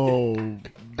 Oh,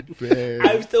 man.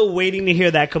 I'm still waiting to hear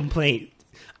that complaint.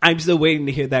 Because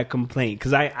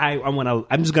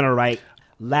I'm just gonna write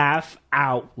laugh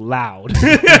out loud.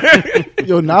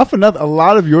 Yo, not for nothing. A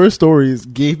lot of your stories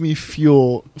gave me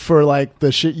fuel for, like,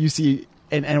 the shit you see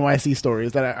in NYC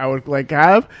stories that I would, like,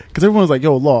 have. Because everyone's like,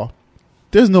 yo, Law,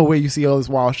 there's no way you see all this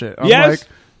wild shit. I'm Yes. like,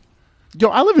 yo,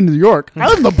 I live in New York. I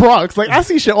live in the Bronx. Like, I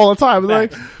see shit all the time.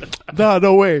 Like, nah,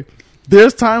 no way.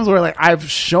 There's times where, like, I've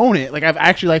shown it. Like, I've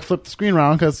actually, like, flipped the screen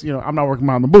around because, you know, I'm not working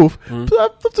behind the booth. So I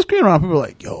flipped the screen around. People are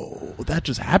like, yo, that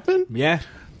just happened? Yeah.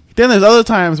 Then there's other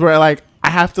times where, like, I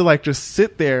have to, like, just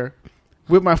sit there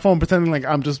with my phone pretending like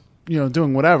I'm just, you know,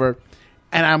 doing whatever.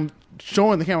 And I'm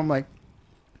showing the camera. I'm like,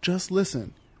 just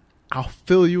listen. I'll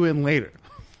fill you in later.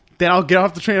 Then I'll get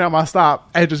off the train at my stop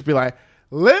and just be like,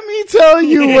 let me tell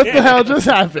you what the hell just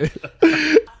happened.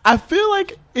 I feel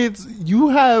like you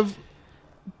have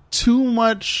too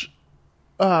much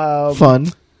Fun.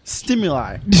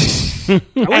 stimuli got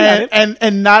it.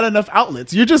 and not enough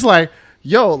outlets. You're just like,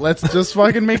 yo, let's just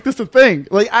fucking make this a thing.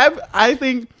 Like, I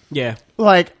think, Yeah.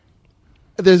 like,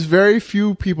 there's very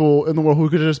few people in the world who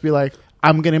could just be like,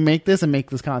 I'm gonna make this and make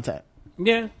this content,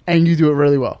 Yeah. and you do it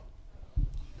really well.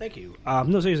 Thank you.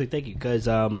 No, seriously, thank you. Because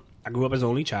I grew up as an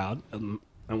only child and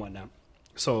whatnot.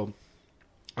 So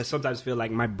I sometimes feel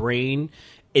like my brain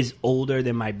is older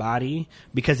than my body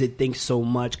because it thinks so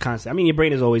much constantly. I mean, your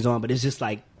brain is always on, but it's just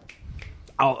like,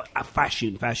 oh, fast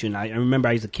shooting. I remember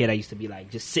as a kid, I used to be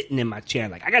like just sitting in my chair,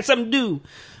 like, I got something to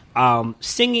do.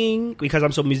 Singing, because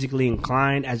I'm so musically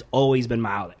inclined, has always been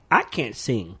my outlet. I can't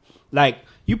sing. Like,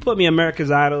 you put me America's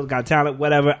Idol, Got Talent,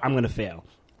 whatever, I'm going to fail.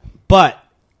 But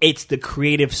it's the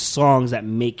creative songs that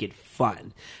make it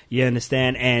fun. You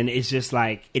understand? And it's just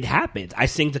like, it happens. I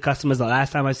sing to customers. The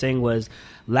last time I sang was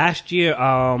last year.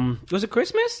 Was it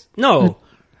Christmas? No.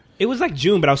 It was like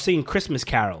June, but I was singing Christmas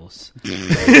carols.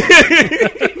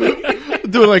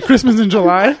 Doing like Christmas in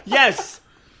July. Yes.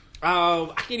 I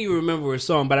can't even remember a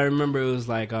song, but I remember it was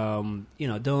like, you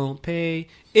know, don't pay.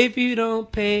 If you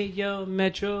don't pay your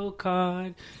Metro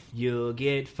card, you'll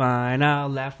get fined. I'll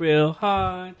laugh real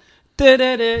hard. Da,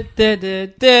 da, da, da, da,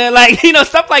 da. Like, you know,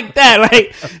 stuff like that.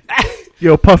 Like,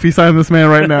 Yo, Puffy, sign this man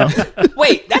right now.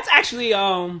 wait, that's actually,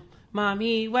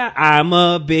 Mommy, wow, I'm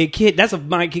a big kid. That's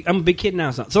I'm a big kid now.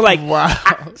 So like, Wow.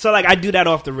 I do that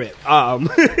off the rip.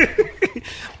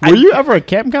 Were you ever a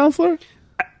camp counselor?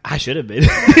 I should have been.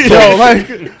 Yo, like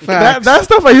that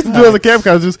stuff I used to do as a camp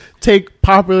counselor, just take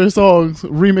popular songs,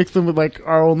 remix them with like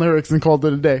our own lyrics, and call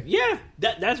it a day. Yeah,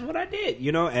 that's what I did,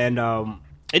 you know, and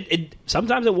it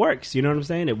sometimes it works, you know what I'm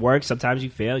saying? It works. Sometimes you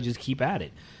fail. You just keep at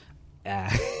it.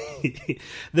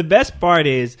 The best part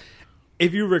is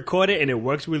if you record it and it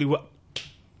works really well.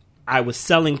 I was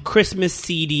selling Christmas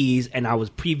CDs and I was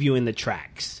previewing the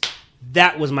tracks.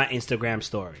 That was my Instagram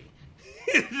story.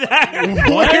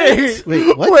 Wait,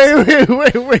 Wait, what?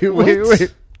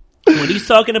 wait. What he's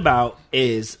talking about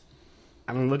is,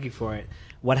 I'm looking for it.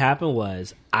 What happened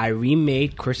was I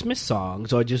remade Christmas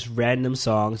songs or just random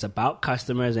songs about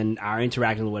customers and our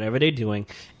interactions, whatever they're doing,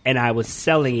 and I was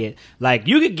selling it like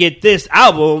you could get this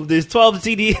album, this 12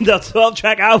 CD, the 12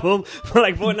 track album for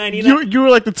like $4.99. You were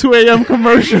like the 2 a.m.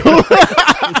 commercial.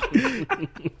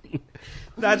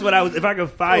 That's what I was. If I could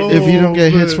find If it. you don't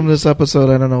get hits man. from this episode,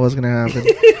 I don't know what's gonna happen.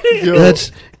 Yo.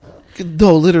 That's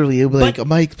no, literally. It'll be like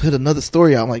Mike put another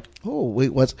story out. I'm like, oh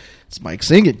wait, what's? It's Mike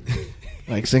singing,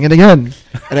 Mike singing again.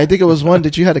 And I think it was one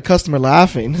that you had a customer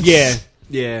laughing. Yeah.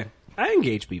 I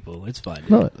engage people. It's fun.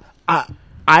 No,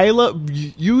 I love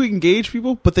you engage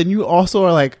people, but then you also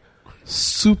are like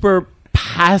super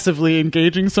passively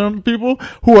engaging some people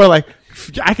who are like,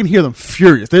 I can hear them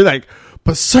furious. They're like,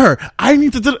 but sir, I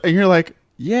need to do, and you're like,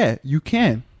 yeah, you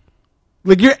can.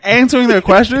 Like, you're answering their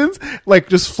questions, like,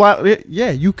 just flat, yeah,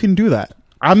 you can do that.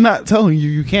 I'm not telling you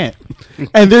you can't.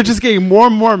 And they're just getting more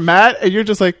and more mad, and you're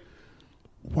just like,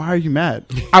 why are you mad?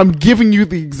 I'm giving you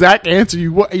the exact answer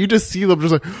you want. You just see them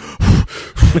just like,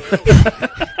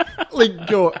 like,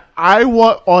 yo, I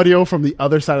want audio from the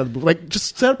other side of the booth. Like,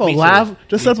 just set up a Me too. laugh,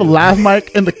 just set up Me a too. laugh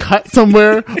mic in the cut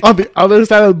somewhere on the other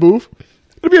side of the booth.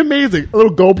 It'd be amazing. A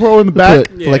little GoPro in the back.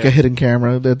 put like a hidden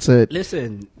camera. That's it.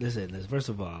 Listen. First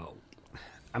of all,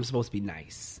 I'm supposed to be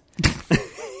nice.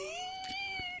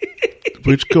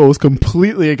 Which goes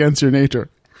completely against your nature.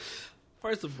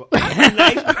 First of all, I'm a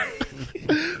nice.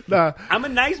 Nah, I'm a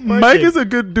nice person. Mike is a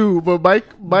good dude, but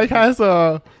Mike has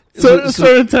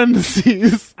certain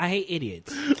tendencies. I hate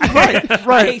idiots. Right.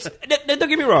 I hate, don't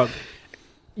get me wrong.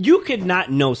 You could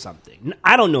not know something.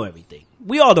 I don't know everything.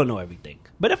 We all don't know everything.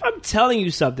 But if I'm telling you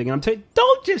something, and I'm telling,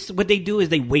 don't just, what they do is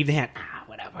they wave their hand,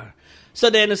 whatever. So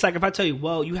then it's like, if I tell you,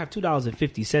 well, you have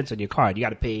 $2.50 on your card, you got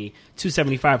to pay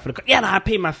 $2.75 for the card. Yeah, no, I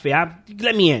paid my fare.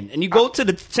 Let me in. And you go to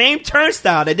the same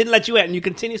turnstile that didn't let you in, and you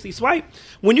continuously swipe.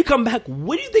 When you come back,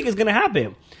 what do you think is going to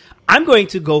happen? I'm going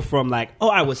to go from like, oh,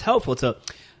 I was helpful to,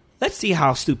 let's see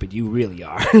how stupid you really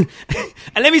are. And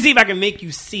let me see if I can make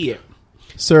you see it.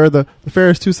 Sir, the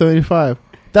fare is $2.75.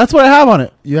 That's what I have on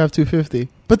it. You have 250,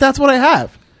 but that's what I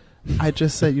have. I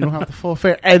just said you don't have the full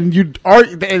fare, and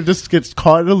it just gets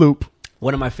caught in a loop.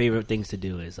 One of my favorite things to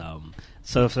do is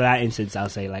so for that instance, I'll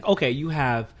say like, okay, you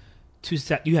have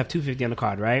 250 on the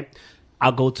card, right?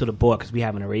 I'll go to the board because we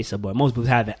have an eraser board. Most people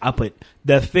have it. I'll put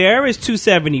the fare is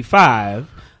 275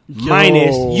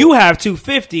 minus you have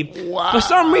 250. Wow. For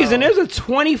some reason, there's a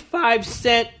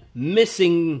 25-cent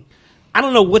missing. I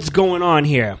don't know what's going on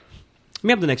here. Let me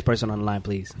have the next person on the line,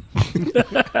 please.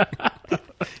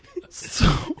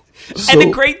 And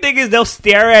the great thing is they'll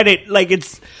stare at it like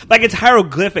it's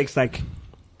hieroglyphics. Like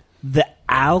the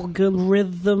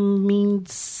algorithm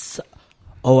means.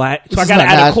 So I got to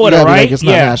add a quarter, right? Like it's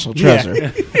not national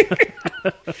treasure.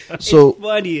 So it's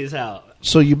funny as hell.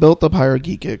 So you built up Higher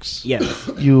Geekix.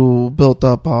 Yes. You built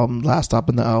up Last Stop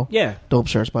in the L. Yeah. Dope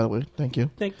shirts, by the way. Thank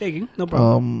you. Thank you. No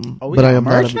problem. But I am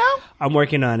not now? I'm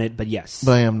working on it, but yes.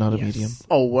 But I am not a medium.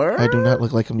 Oh, word? I do not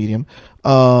look like a medium.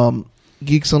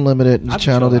 Geeks Unlimited, the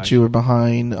channel that you were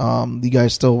behind. You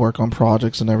guys still work on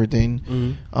projects and everything.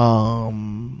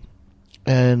 Mm-hmm.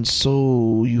 And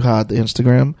so you had the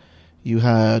Instagram. You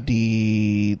had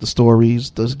the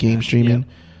stories, the game streaming. Yeah.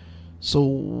 So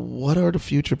what are the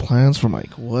future plans for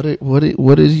Mike? What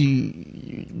is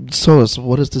he? So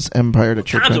what is this empire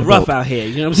that you're Times trying are to rough build? out here.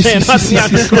 You know what I'm saying?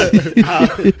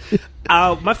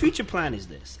 My future plan is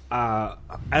this.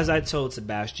 As I told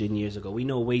Sebastian years ago, we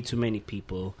know way too many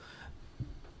people.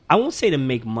 I won't say to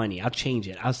make money. I'll change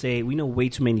it. I'll say we know way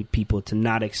too many people to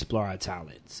not explore our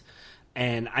talents.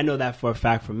 And I know that for a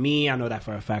fact for me. I know that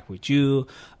for a fact with you.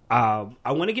 I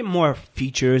want to get more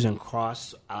features and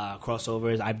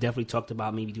crossovers. I've definitely talked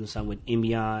about maybe doing something with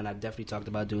Imbion. I've definitely talked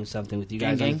about doing something with you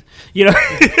guys. Gang. You know,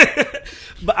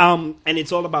 but and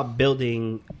it's all about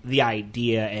building the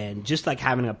idea and just like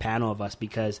having a panel of us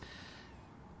because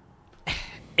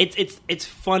it's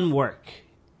fun work,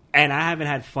 and I haven't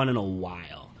had fun in a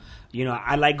while. You know,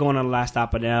 I like going on the Last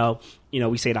Stop in L. You know,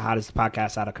 we say the hottest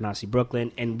podcast out of Canarsie,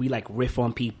 Brooklyn, and we like riff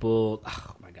on people.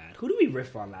 Oh my God, who do we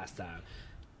riff on last time?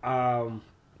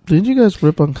 Didn't you guys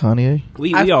rip on Kanye?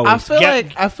 We always. I feel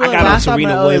like I got on Last Stop in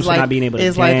Serena L Williams is for like not being able to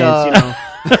is dance.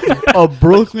 a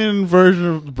Brooklyn version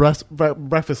of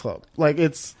Breakfast Club. Like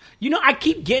it's. You know, I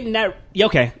keep getting that.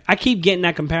 Okay, I keep getting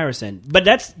that comparison, but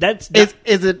that's.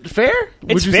 Is it fair?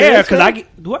 It's fair because I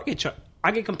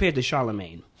get compared to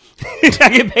Charlemagne. I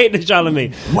get paid to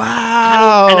Charlemagne.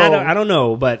 Wow. And I don't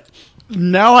know, but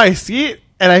now I see it,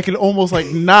 and I can almost like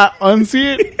not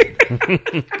unsee it.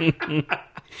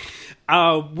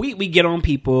 We get on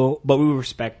people, but we were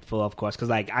respectful, of course, because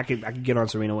like I could get on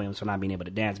Serena Williams for not being able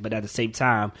to dance, but at the same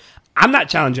time, I'm not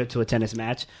challenging her to a tennis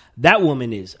match. That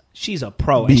woman she's a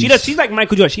pro, and she's like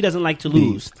Michael Jordan. She doesn't like to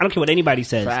lose. I don't care what anybody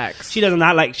says. Facts. She does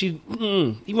not like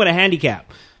even with a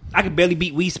handicap. I could barely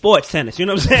beat Wii Sports tennis. You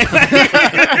know what I'm saying?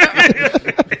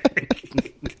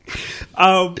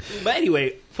 But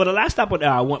anyway, for the Last Stop on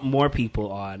L, I want more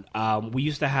people on. We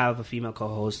used to have a female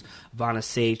co-host, Vanna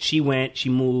Sage. She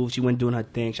moved, she went doing her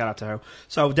thing. Shout out to her.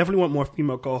 So I definitely want more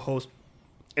female co-hosts,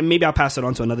 and maybe I'll pass it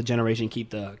on to another generation.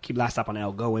 Keep Last Stop on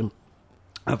L going.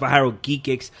 For Harold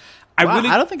Geekix, I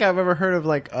don't think I've ever heard of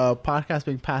like a podcast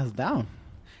being passed down.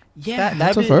 Yeah,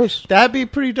 That's a first. That'd be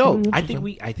pretty dope. I think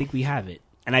we have it.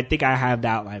 And I think I have the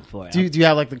outline for it. Do you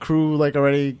have like the crew like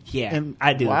already? Yeah,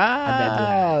 I do.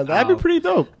 Wow, I do. that'd be pretty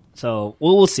dope. So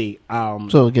we'll see.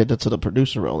 So get that to the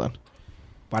producer role then.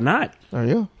 Why not? There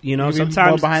you go. You know, Maybe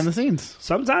sometimes more behind the scenes.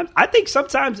 Sometimes I think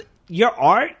your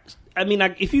art. I mean,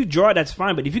 like if you draw it, that's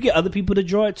fine. But if you get other people to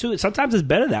draw it too, sometimes it's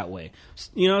better that way.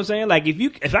 You know what I'm saying? Like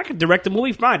if I could direct a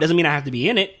movie, fine. Doesn't mean I have to be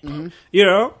in it. Mm-hmm. You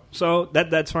know, so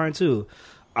that's fine too.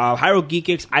 Hyrule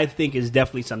Geekix, I think, is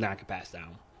definitely something I can pass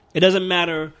down. It doesn't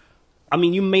matter. I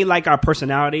mean, you may like our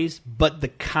personalities, but the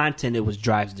content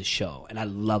drives the show, and I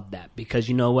love that because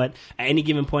you know what? At any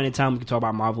given point in time, we can talk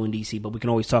about Marvel and DC, but we can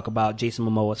always talk about Jason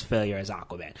Momoa's failure as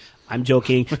Aquaman. I'm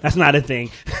joking. That's not a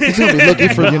thing. He's gonna be looking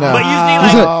for you now. But you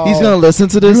see, he's gonna listen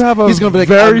to this. You have a he's gonna be like,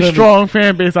 very strong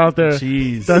fan base out there.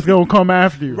 Jeez. That's gonna come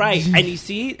after you, right? And you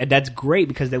see, and that's great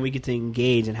because then we get to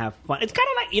engage and have fun. It's kind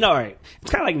of like all right.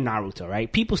 It's kind of like Naruto,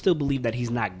 right? People still believe that he's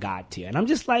not God tier, and I'm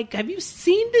just like, have you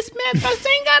seen this man start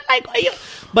saying God?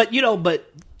 But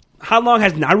how long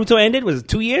has Naruto ended? Was it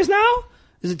 2 years now?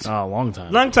 Is it a long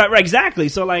time? Long time, right? Exactly.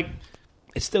 So like,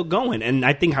 it's still going, and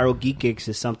I think Hyrule Geekix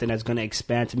is something that's going to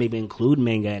expand to maybe include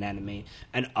manga and anime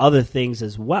and other things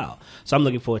as well. So I'm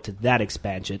looking forward to that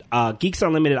expansion. Geeks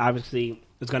Unlimited obviously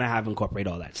is going to incorporate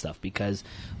all that stuff because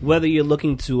whether you're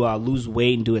looking to lose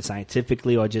weight and do it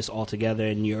scientifically or just altogether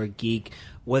and you're a geek,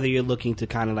 whether you're looking to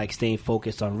kind of like staying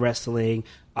focused on wrestling,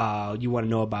 you want to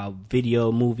know about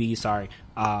video, movies, and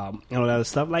all that other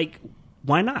stuff, like,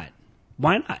 why not?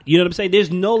 Why not? You know what I'm saying?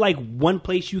 There's no like one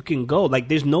place you can go. Like,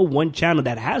 there's no one channel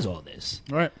that has all this.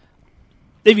 Right.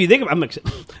 If you think about it,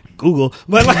 Google,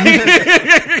 but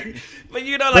like, but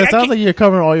you know, like, But it sounds like you're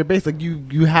covering all your base. Like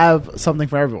you have something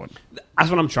for everyone. that's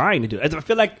what I'm trying to do. I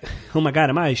feel like, oh my god,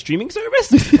 am I a streaming service?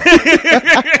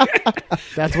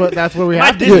 That's what we My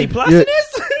have to Disney do. Plus yeah. it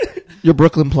is. Your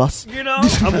Brooklyn Plus. You know,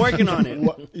 I'm working on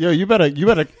it. Yo, you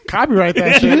better copyright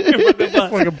that shit. It's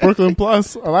like a Brooklyn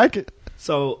Plus. I like it.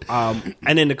 So, and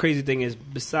then the crazy thing is,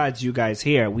 besides you guys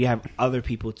here, we have other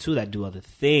people too that do other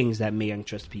things that may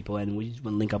interest people, and we just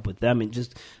want to link up with them and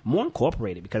just more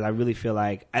incorporate it, because I really feel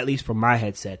like, at least from my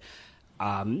headset,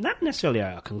 not necessarily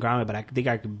a conglomerate, but I think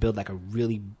I could build like a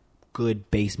really good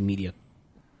base media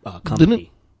company.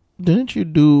 Didn't you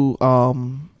do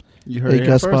You heard a it here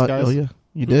guest first, spot? guys. Oh yeah,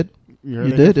 you did. You heard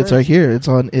You it did. here It's right first. here. It's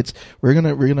on. It's we're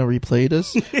gonna replay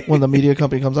this when the media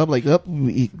company comes up. Like, up,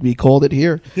 we called it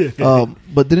here.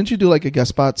 But didn't you do like a guest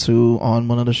spot too on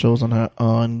one of the shows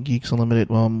on Geeks Unlimited,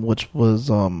 which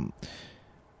was about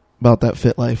that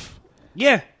Fit Life?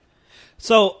 Yeah.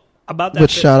 So about that, Which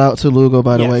shout out to Lugo,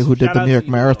 by the Yes, way, who did shout the out New York to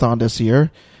you, Marathon Lugo. this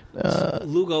year.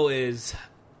 Lugo is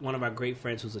one of our great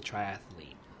friends who's a triathlete.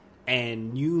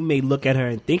 And you may look at her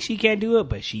and think she can't do it,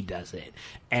 but she does it.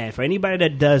 And for anybody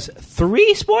that does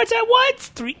 3 sports at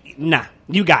once,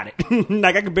 you got it.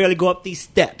 Like, I can barely go up these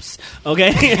steps,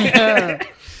 okay?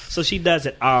 So she does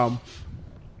it.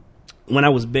 When I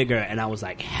was bigger and I was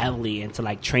like heavily into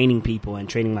like training people and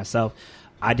training myself,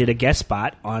 I did a guest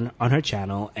spot on her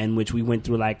channel, in which we went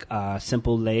through like a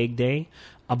simple leg day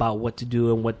about what to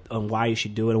do and what and why you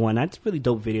should do it and whatnot. It's a really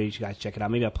dope video. You guys check it out.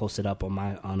 Maybe I'll post it up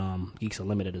on Geeks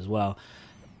Unlimited as well.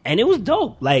 And it was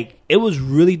dope. Like, it was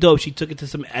really dope. She took it to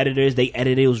some editors. They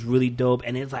edited it. It was really dope.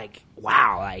 And it's like,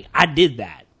 wow, like, I did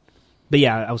that. But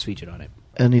yeah, I was featured on it.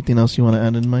 Anything else you want to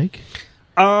add in, Mike?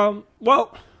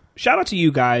 Well, shout out to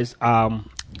you guys.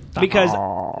 Because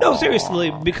no,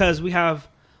 seriously, because we have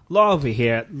Law over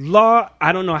here. Law,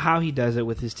 I don't know how he does it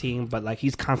with his team, but like,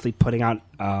 he's constantly putting out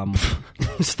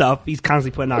stuff. He's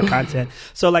constantly putting out content.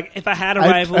 So like, if I had a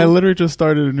rival, I literally just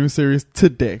started a new series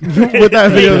today with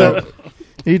that video. That,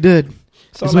 He did.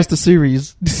 so He's like, missed the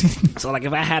series. so like,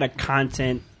 if I had a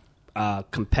content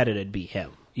competitor, it'd be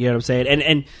him. You know what I'm saying?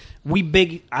 And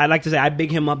I like to say I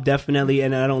big him up definitely,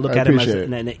 and I don't look I at him as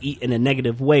appreciate in a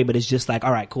negative way, but it's just like,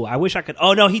 all right, cool. I wish I could.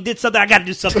 Oh no, he did something. I got to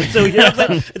do something too. You know what I'm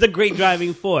saying? It's a great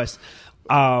driving force.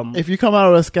 if you come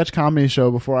out of a sketch comedy show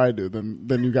before I do,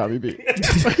 then you got me beat.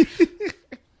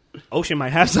 Ocean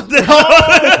might have something.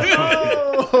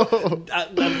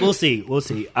 We'll see. We'll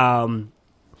see.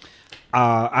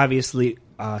 Obviously,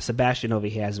 Sebastian over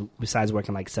here has, besides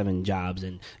working like 7 jobs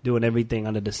and doing everything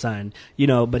under the sun, you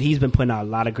know, but he's been putting out a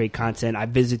lot of great content. I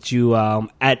visit you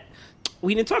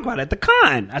we didn't talk about it, at the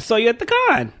con. I saw you at the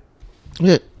con.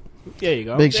 Yeah. There you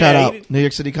go. Big Yeah, shout he out. did- New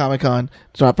York City Comic Con.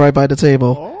 Drop right by the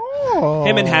table.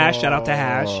 Him and Hash. Shout out to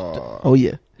Hash. Oh,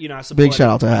 yeah. You know, I supported, Big shout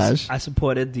out to Hash. I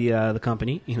supported the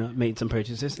company. You know, made some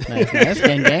purchases. Nice,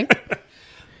 gang, gang.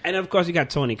 And of course, you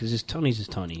got Tony, because Tony's just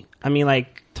Tony. I mean,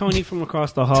 like, Tony from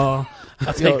across the hall.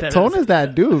 I'll take Yo, that. Tone is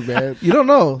that dude, man. You don't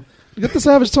know. You got the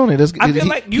Savage Tony. I feel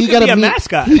like you he could got be a mean,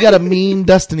 mascot. He got a mean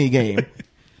Destiny game.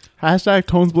 Hashtag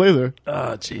Tone's Blazer.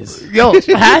 Oh, jeez. Yo,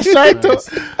 hashtag Tone.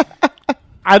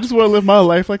 I just want to live my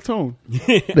life like Tone.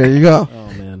 There you go.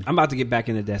 Oh, man. I'm about to get back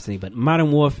into Destiny, but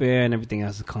Modern Warfare and everything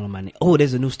else is calling my name. Oh,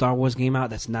 there's a new Star Wars game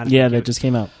out. That's not. Yeah, that just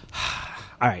came out.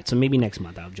 All right, so maybe next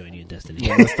month I'll join you in Destiny.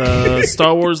 That's the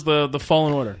Star Wars, the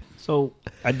Fallen Order. So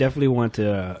I definitely want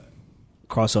to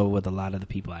cross over with a lot of the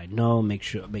people I know. Make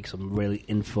some really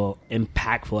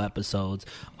impactful episodes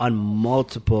on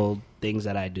multiple things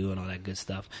that I do and all that good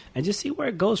stuff, and just see where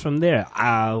it goes from there.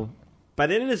 By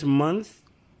the end of this month,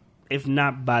 if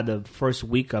not by the first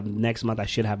week of next month, I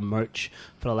should have merch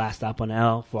for the Last Stop on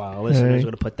L for our listeners. Hey. We're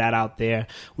going to put that out there.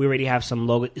 We already have some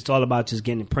logo. It's all about just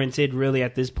getting it printed, really,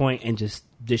 at this point, and just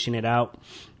dishing it out.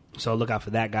 So look out for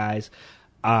that, guys.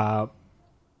 I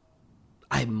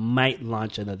might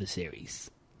launch another series.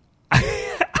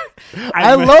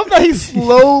 I love that he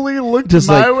slowly looked Just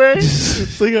my like- way.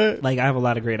 It's like a, Like, I have a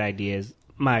lot of great ideas.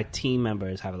 My team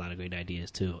members have a lot of great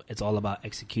ideas too. It's all about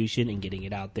execution and getting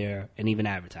it out there, and even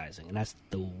advertising. And that's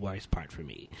the worst part for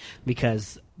me,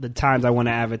 because the times I want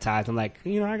to advertise, I'm like,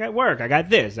 you know, I got work, I got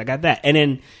this, I got that, and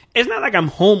then it's not like I'm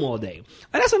home all day.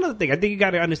 And that's another thing. I think you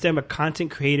got to understand, but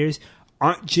content creators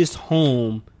aren't just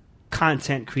home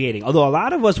content creating. Although a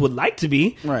lot of us would like to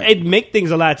be, Right. it'd make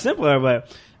things a lot simpler. But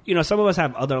you know, some of us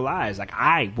have other lives. Like,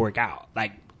 I work out.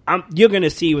 Like, you're going to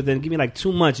see within, give me like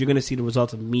 2 months, you're going to see the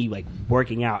results of me like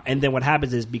working out. And then what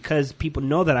happens is because people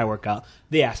know that I work out,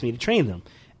 they ask me to train them.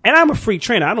 And I'm a free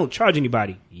trainer. I don't charge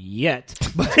anybody yet.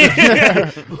 But,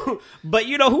 but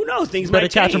you know, who knows? Things Better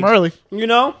might change. catch them early. You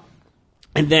know?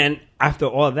 And then after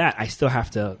all that, I still have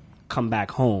to come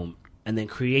back home and then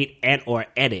create and or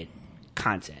edit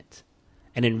content.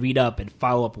 And then read up and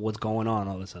follow up on what's going on,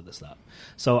 all this other stuff.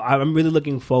 So I'm really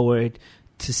looking forward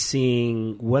to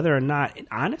seeing whether or not,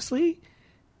 honestly,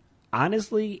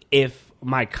 if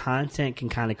my content can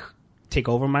kind of take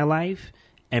over my life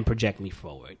and project me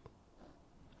forward.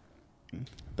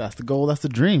 That's the goal. That's the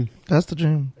dream. That's the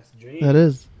dream. That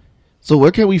is. So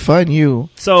where can we find you?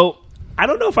 So I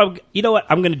don't know if you know what?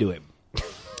 I'm going to do it.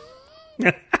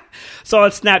 So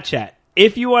on Snapchat,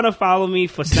 if you want to follow me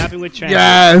for Snapping with Trent,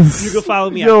 Yes. you can follow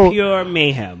me Yo. at Pure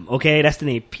Mayhem. Okay, that's the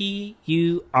name.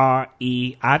 Pure. I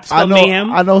have to spell I know.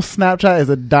 Mayhem. I know Snapchat is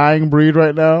a dying breed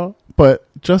right now, but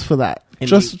just for that,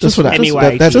 just for that.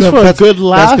 M-E-Y-T. That's Just gonna, for a good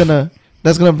laugh.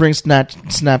 That's gonna bring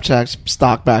Snapchat's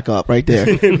stock back up right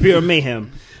there. Pure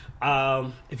Mayhem.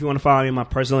 If you want to follow me on my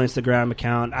personal Instagram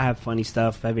account, I have funny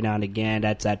stuff every now and again.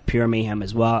 That's at Pure Mayhem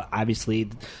as well. Obviously,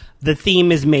 the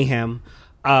theme is mayhem.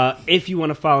 If you want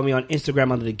to follow me on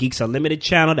Instagram under the Geeks Unlimited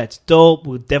channel, that's dope.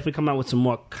 We'll definitely come out with some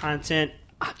more content.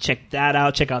 Check that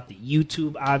out. Check out the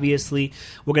YouTube, obviously.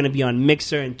 We're going to be on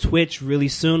Mixer and Twitch really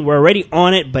soon. We're already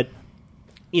on it, but,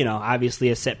 you know, obviously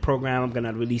a set program. I'm going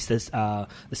to release this, the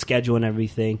schedule and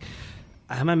everything.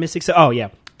 Am I missing? Oh, yeah.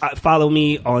 Follow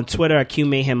me on Twitter at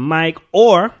QMayhemMike,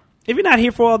 or if you're not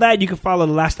here for all that, you can follow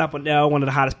The Last Stop on L, one of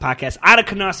the hottest podcasts out of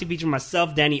Canarsie, featuring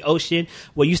myself, Danny Ocean,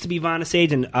 what used to be Vonna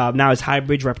Sage, and now is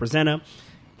Highbridge representative.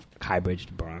 Highbridge,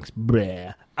 the Bronx.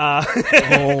 Bleh. I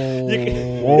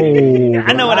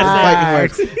know what I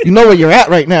said. You know where you're at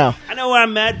right now. I know where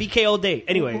I'm at. BK all day.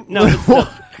 Anyway, no.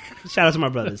 Shout out to my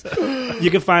brothers.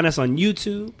 You can find us on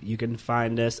YouTube. You can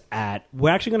find us at... We're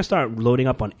actually going to start loading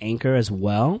up on Anchor as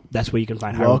well. That's where you can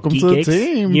find Hyrule Welcome Geek to the Gigs.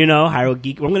 team. You know, Hyrule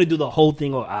Geek. I'm going to do the whole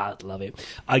thing. I love it.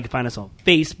 You can find us on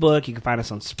Facebook. You can find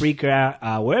us on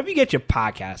Spreaker. Wherever you get your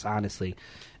podcasts, honestly.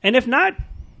 And if not,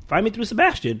 find me through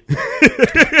Sebastian.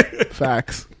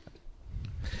 Facts.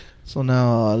 So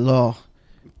now, Law,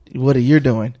 what are you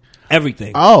doing?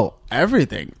 Everything. Oh,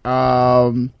 everything.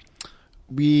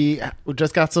 We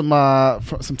just got some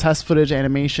test footage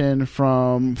animation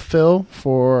from Phil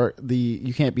for the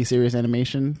You Can't Be Serious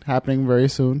animation happening very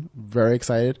soon. Very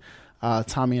excited.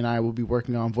 Tommy and I will be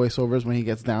working on voiceovers when he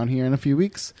gets down here in a few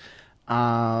weeks.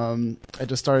 I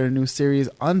just started a new series,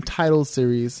 untitled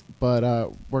series,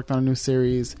 but worked on a new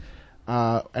series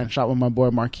and shot with my boy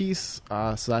Marquise.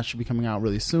 So that should be coming out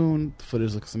really soon. The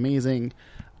footage looks amazing.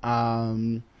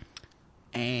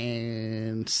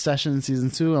 And Session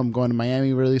Season 2, I'm going to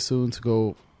Miami really soon to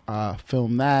go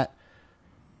film that.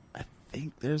 I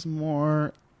think there's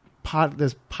more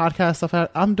there's podcast stuff.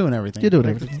 I'm doing everything. You're doing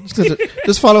everything.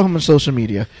 Just follow him on social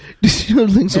media.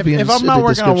 Links will be If I'm not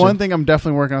working on one thing, I'm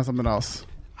definitely working on something else.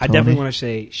 I definitely want to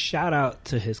say shout out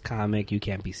to his comic, You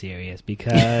Can't Be Serious,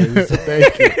 because...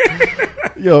 Thank you.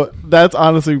 Yo, that's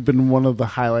honestly been one of the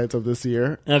highlights of this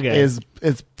year. Okay. It's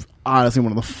honestly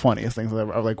one of the funniest things I've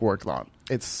ever worked on.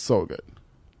 It's so good.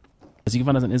 So you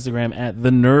can find us on Instagram at The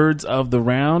Nerds of the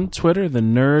Round, Twitter, The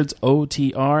Nerds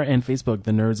OTR, and Facebook,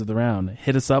 The Nerds of the Round.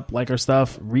 Hit us up, like our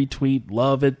stuff, retweet,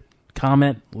 love it,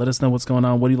 comment, let us know what's going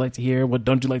on. What do you like to hear? What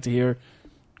don't you like to hear?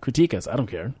 Critique us. I don't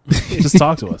care. Just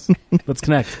talk to us. Let's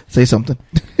connect. Say something.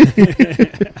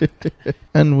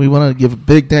 And we want to give a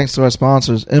big thanks to our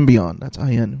sponsors, Inbeon. That's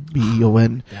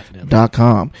INBEON.com.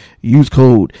 Use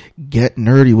code Get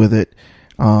Nerdy with it.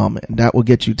 And that will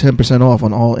get you 10% off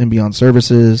on all Inbeon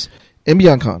services.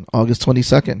 InbeonCon, August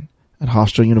 22nd at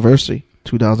Hofstra University,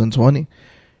 2020.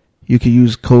 You can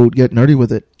use code Get Nerdy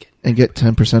with it and get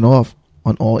 10% off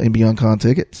on all InbeonCon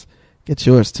tickets. Get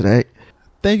yours today.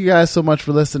 Thank you guys so much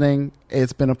for listening.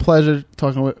 It's been a pleasure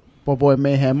talking with my boy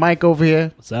Mayhem Mike over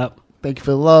here. What's up? Thank you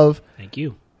for the love. Thank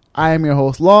you. I am your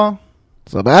host, Law.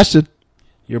 Sebastian.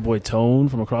 Your boy Tone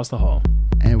from across the hall.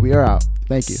 And we are out.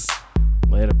 Thank you.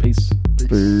 Later. Peace.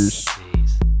 Peace.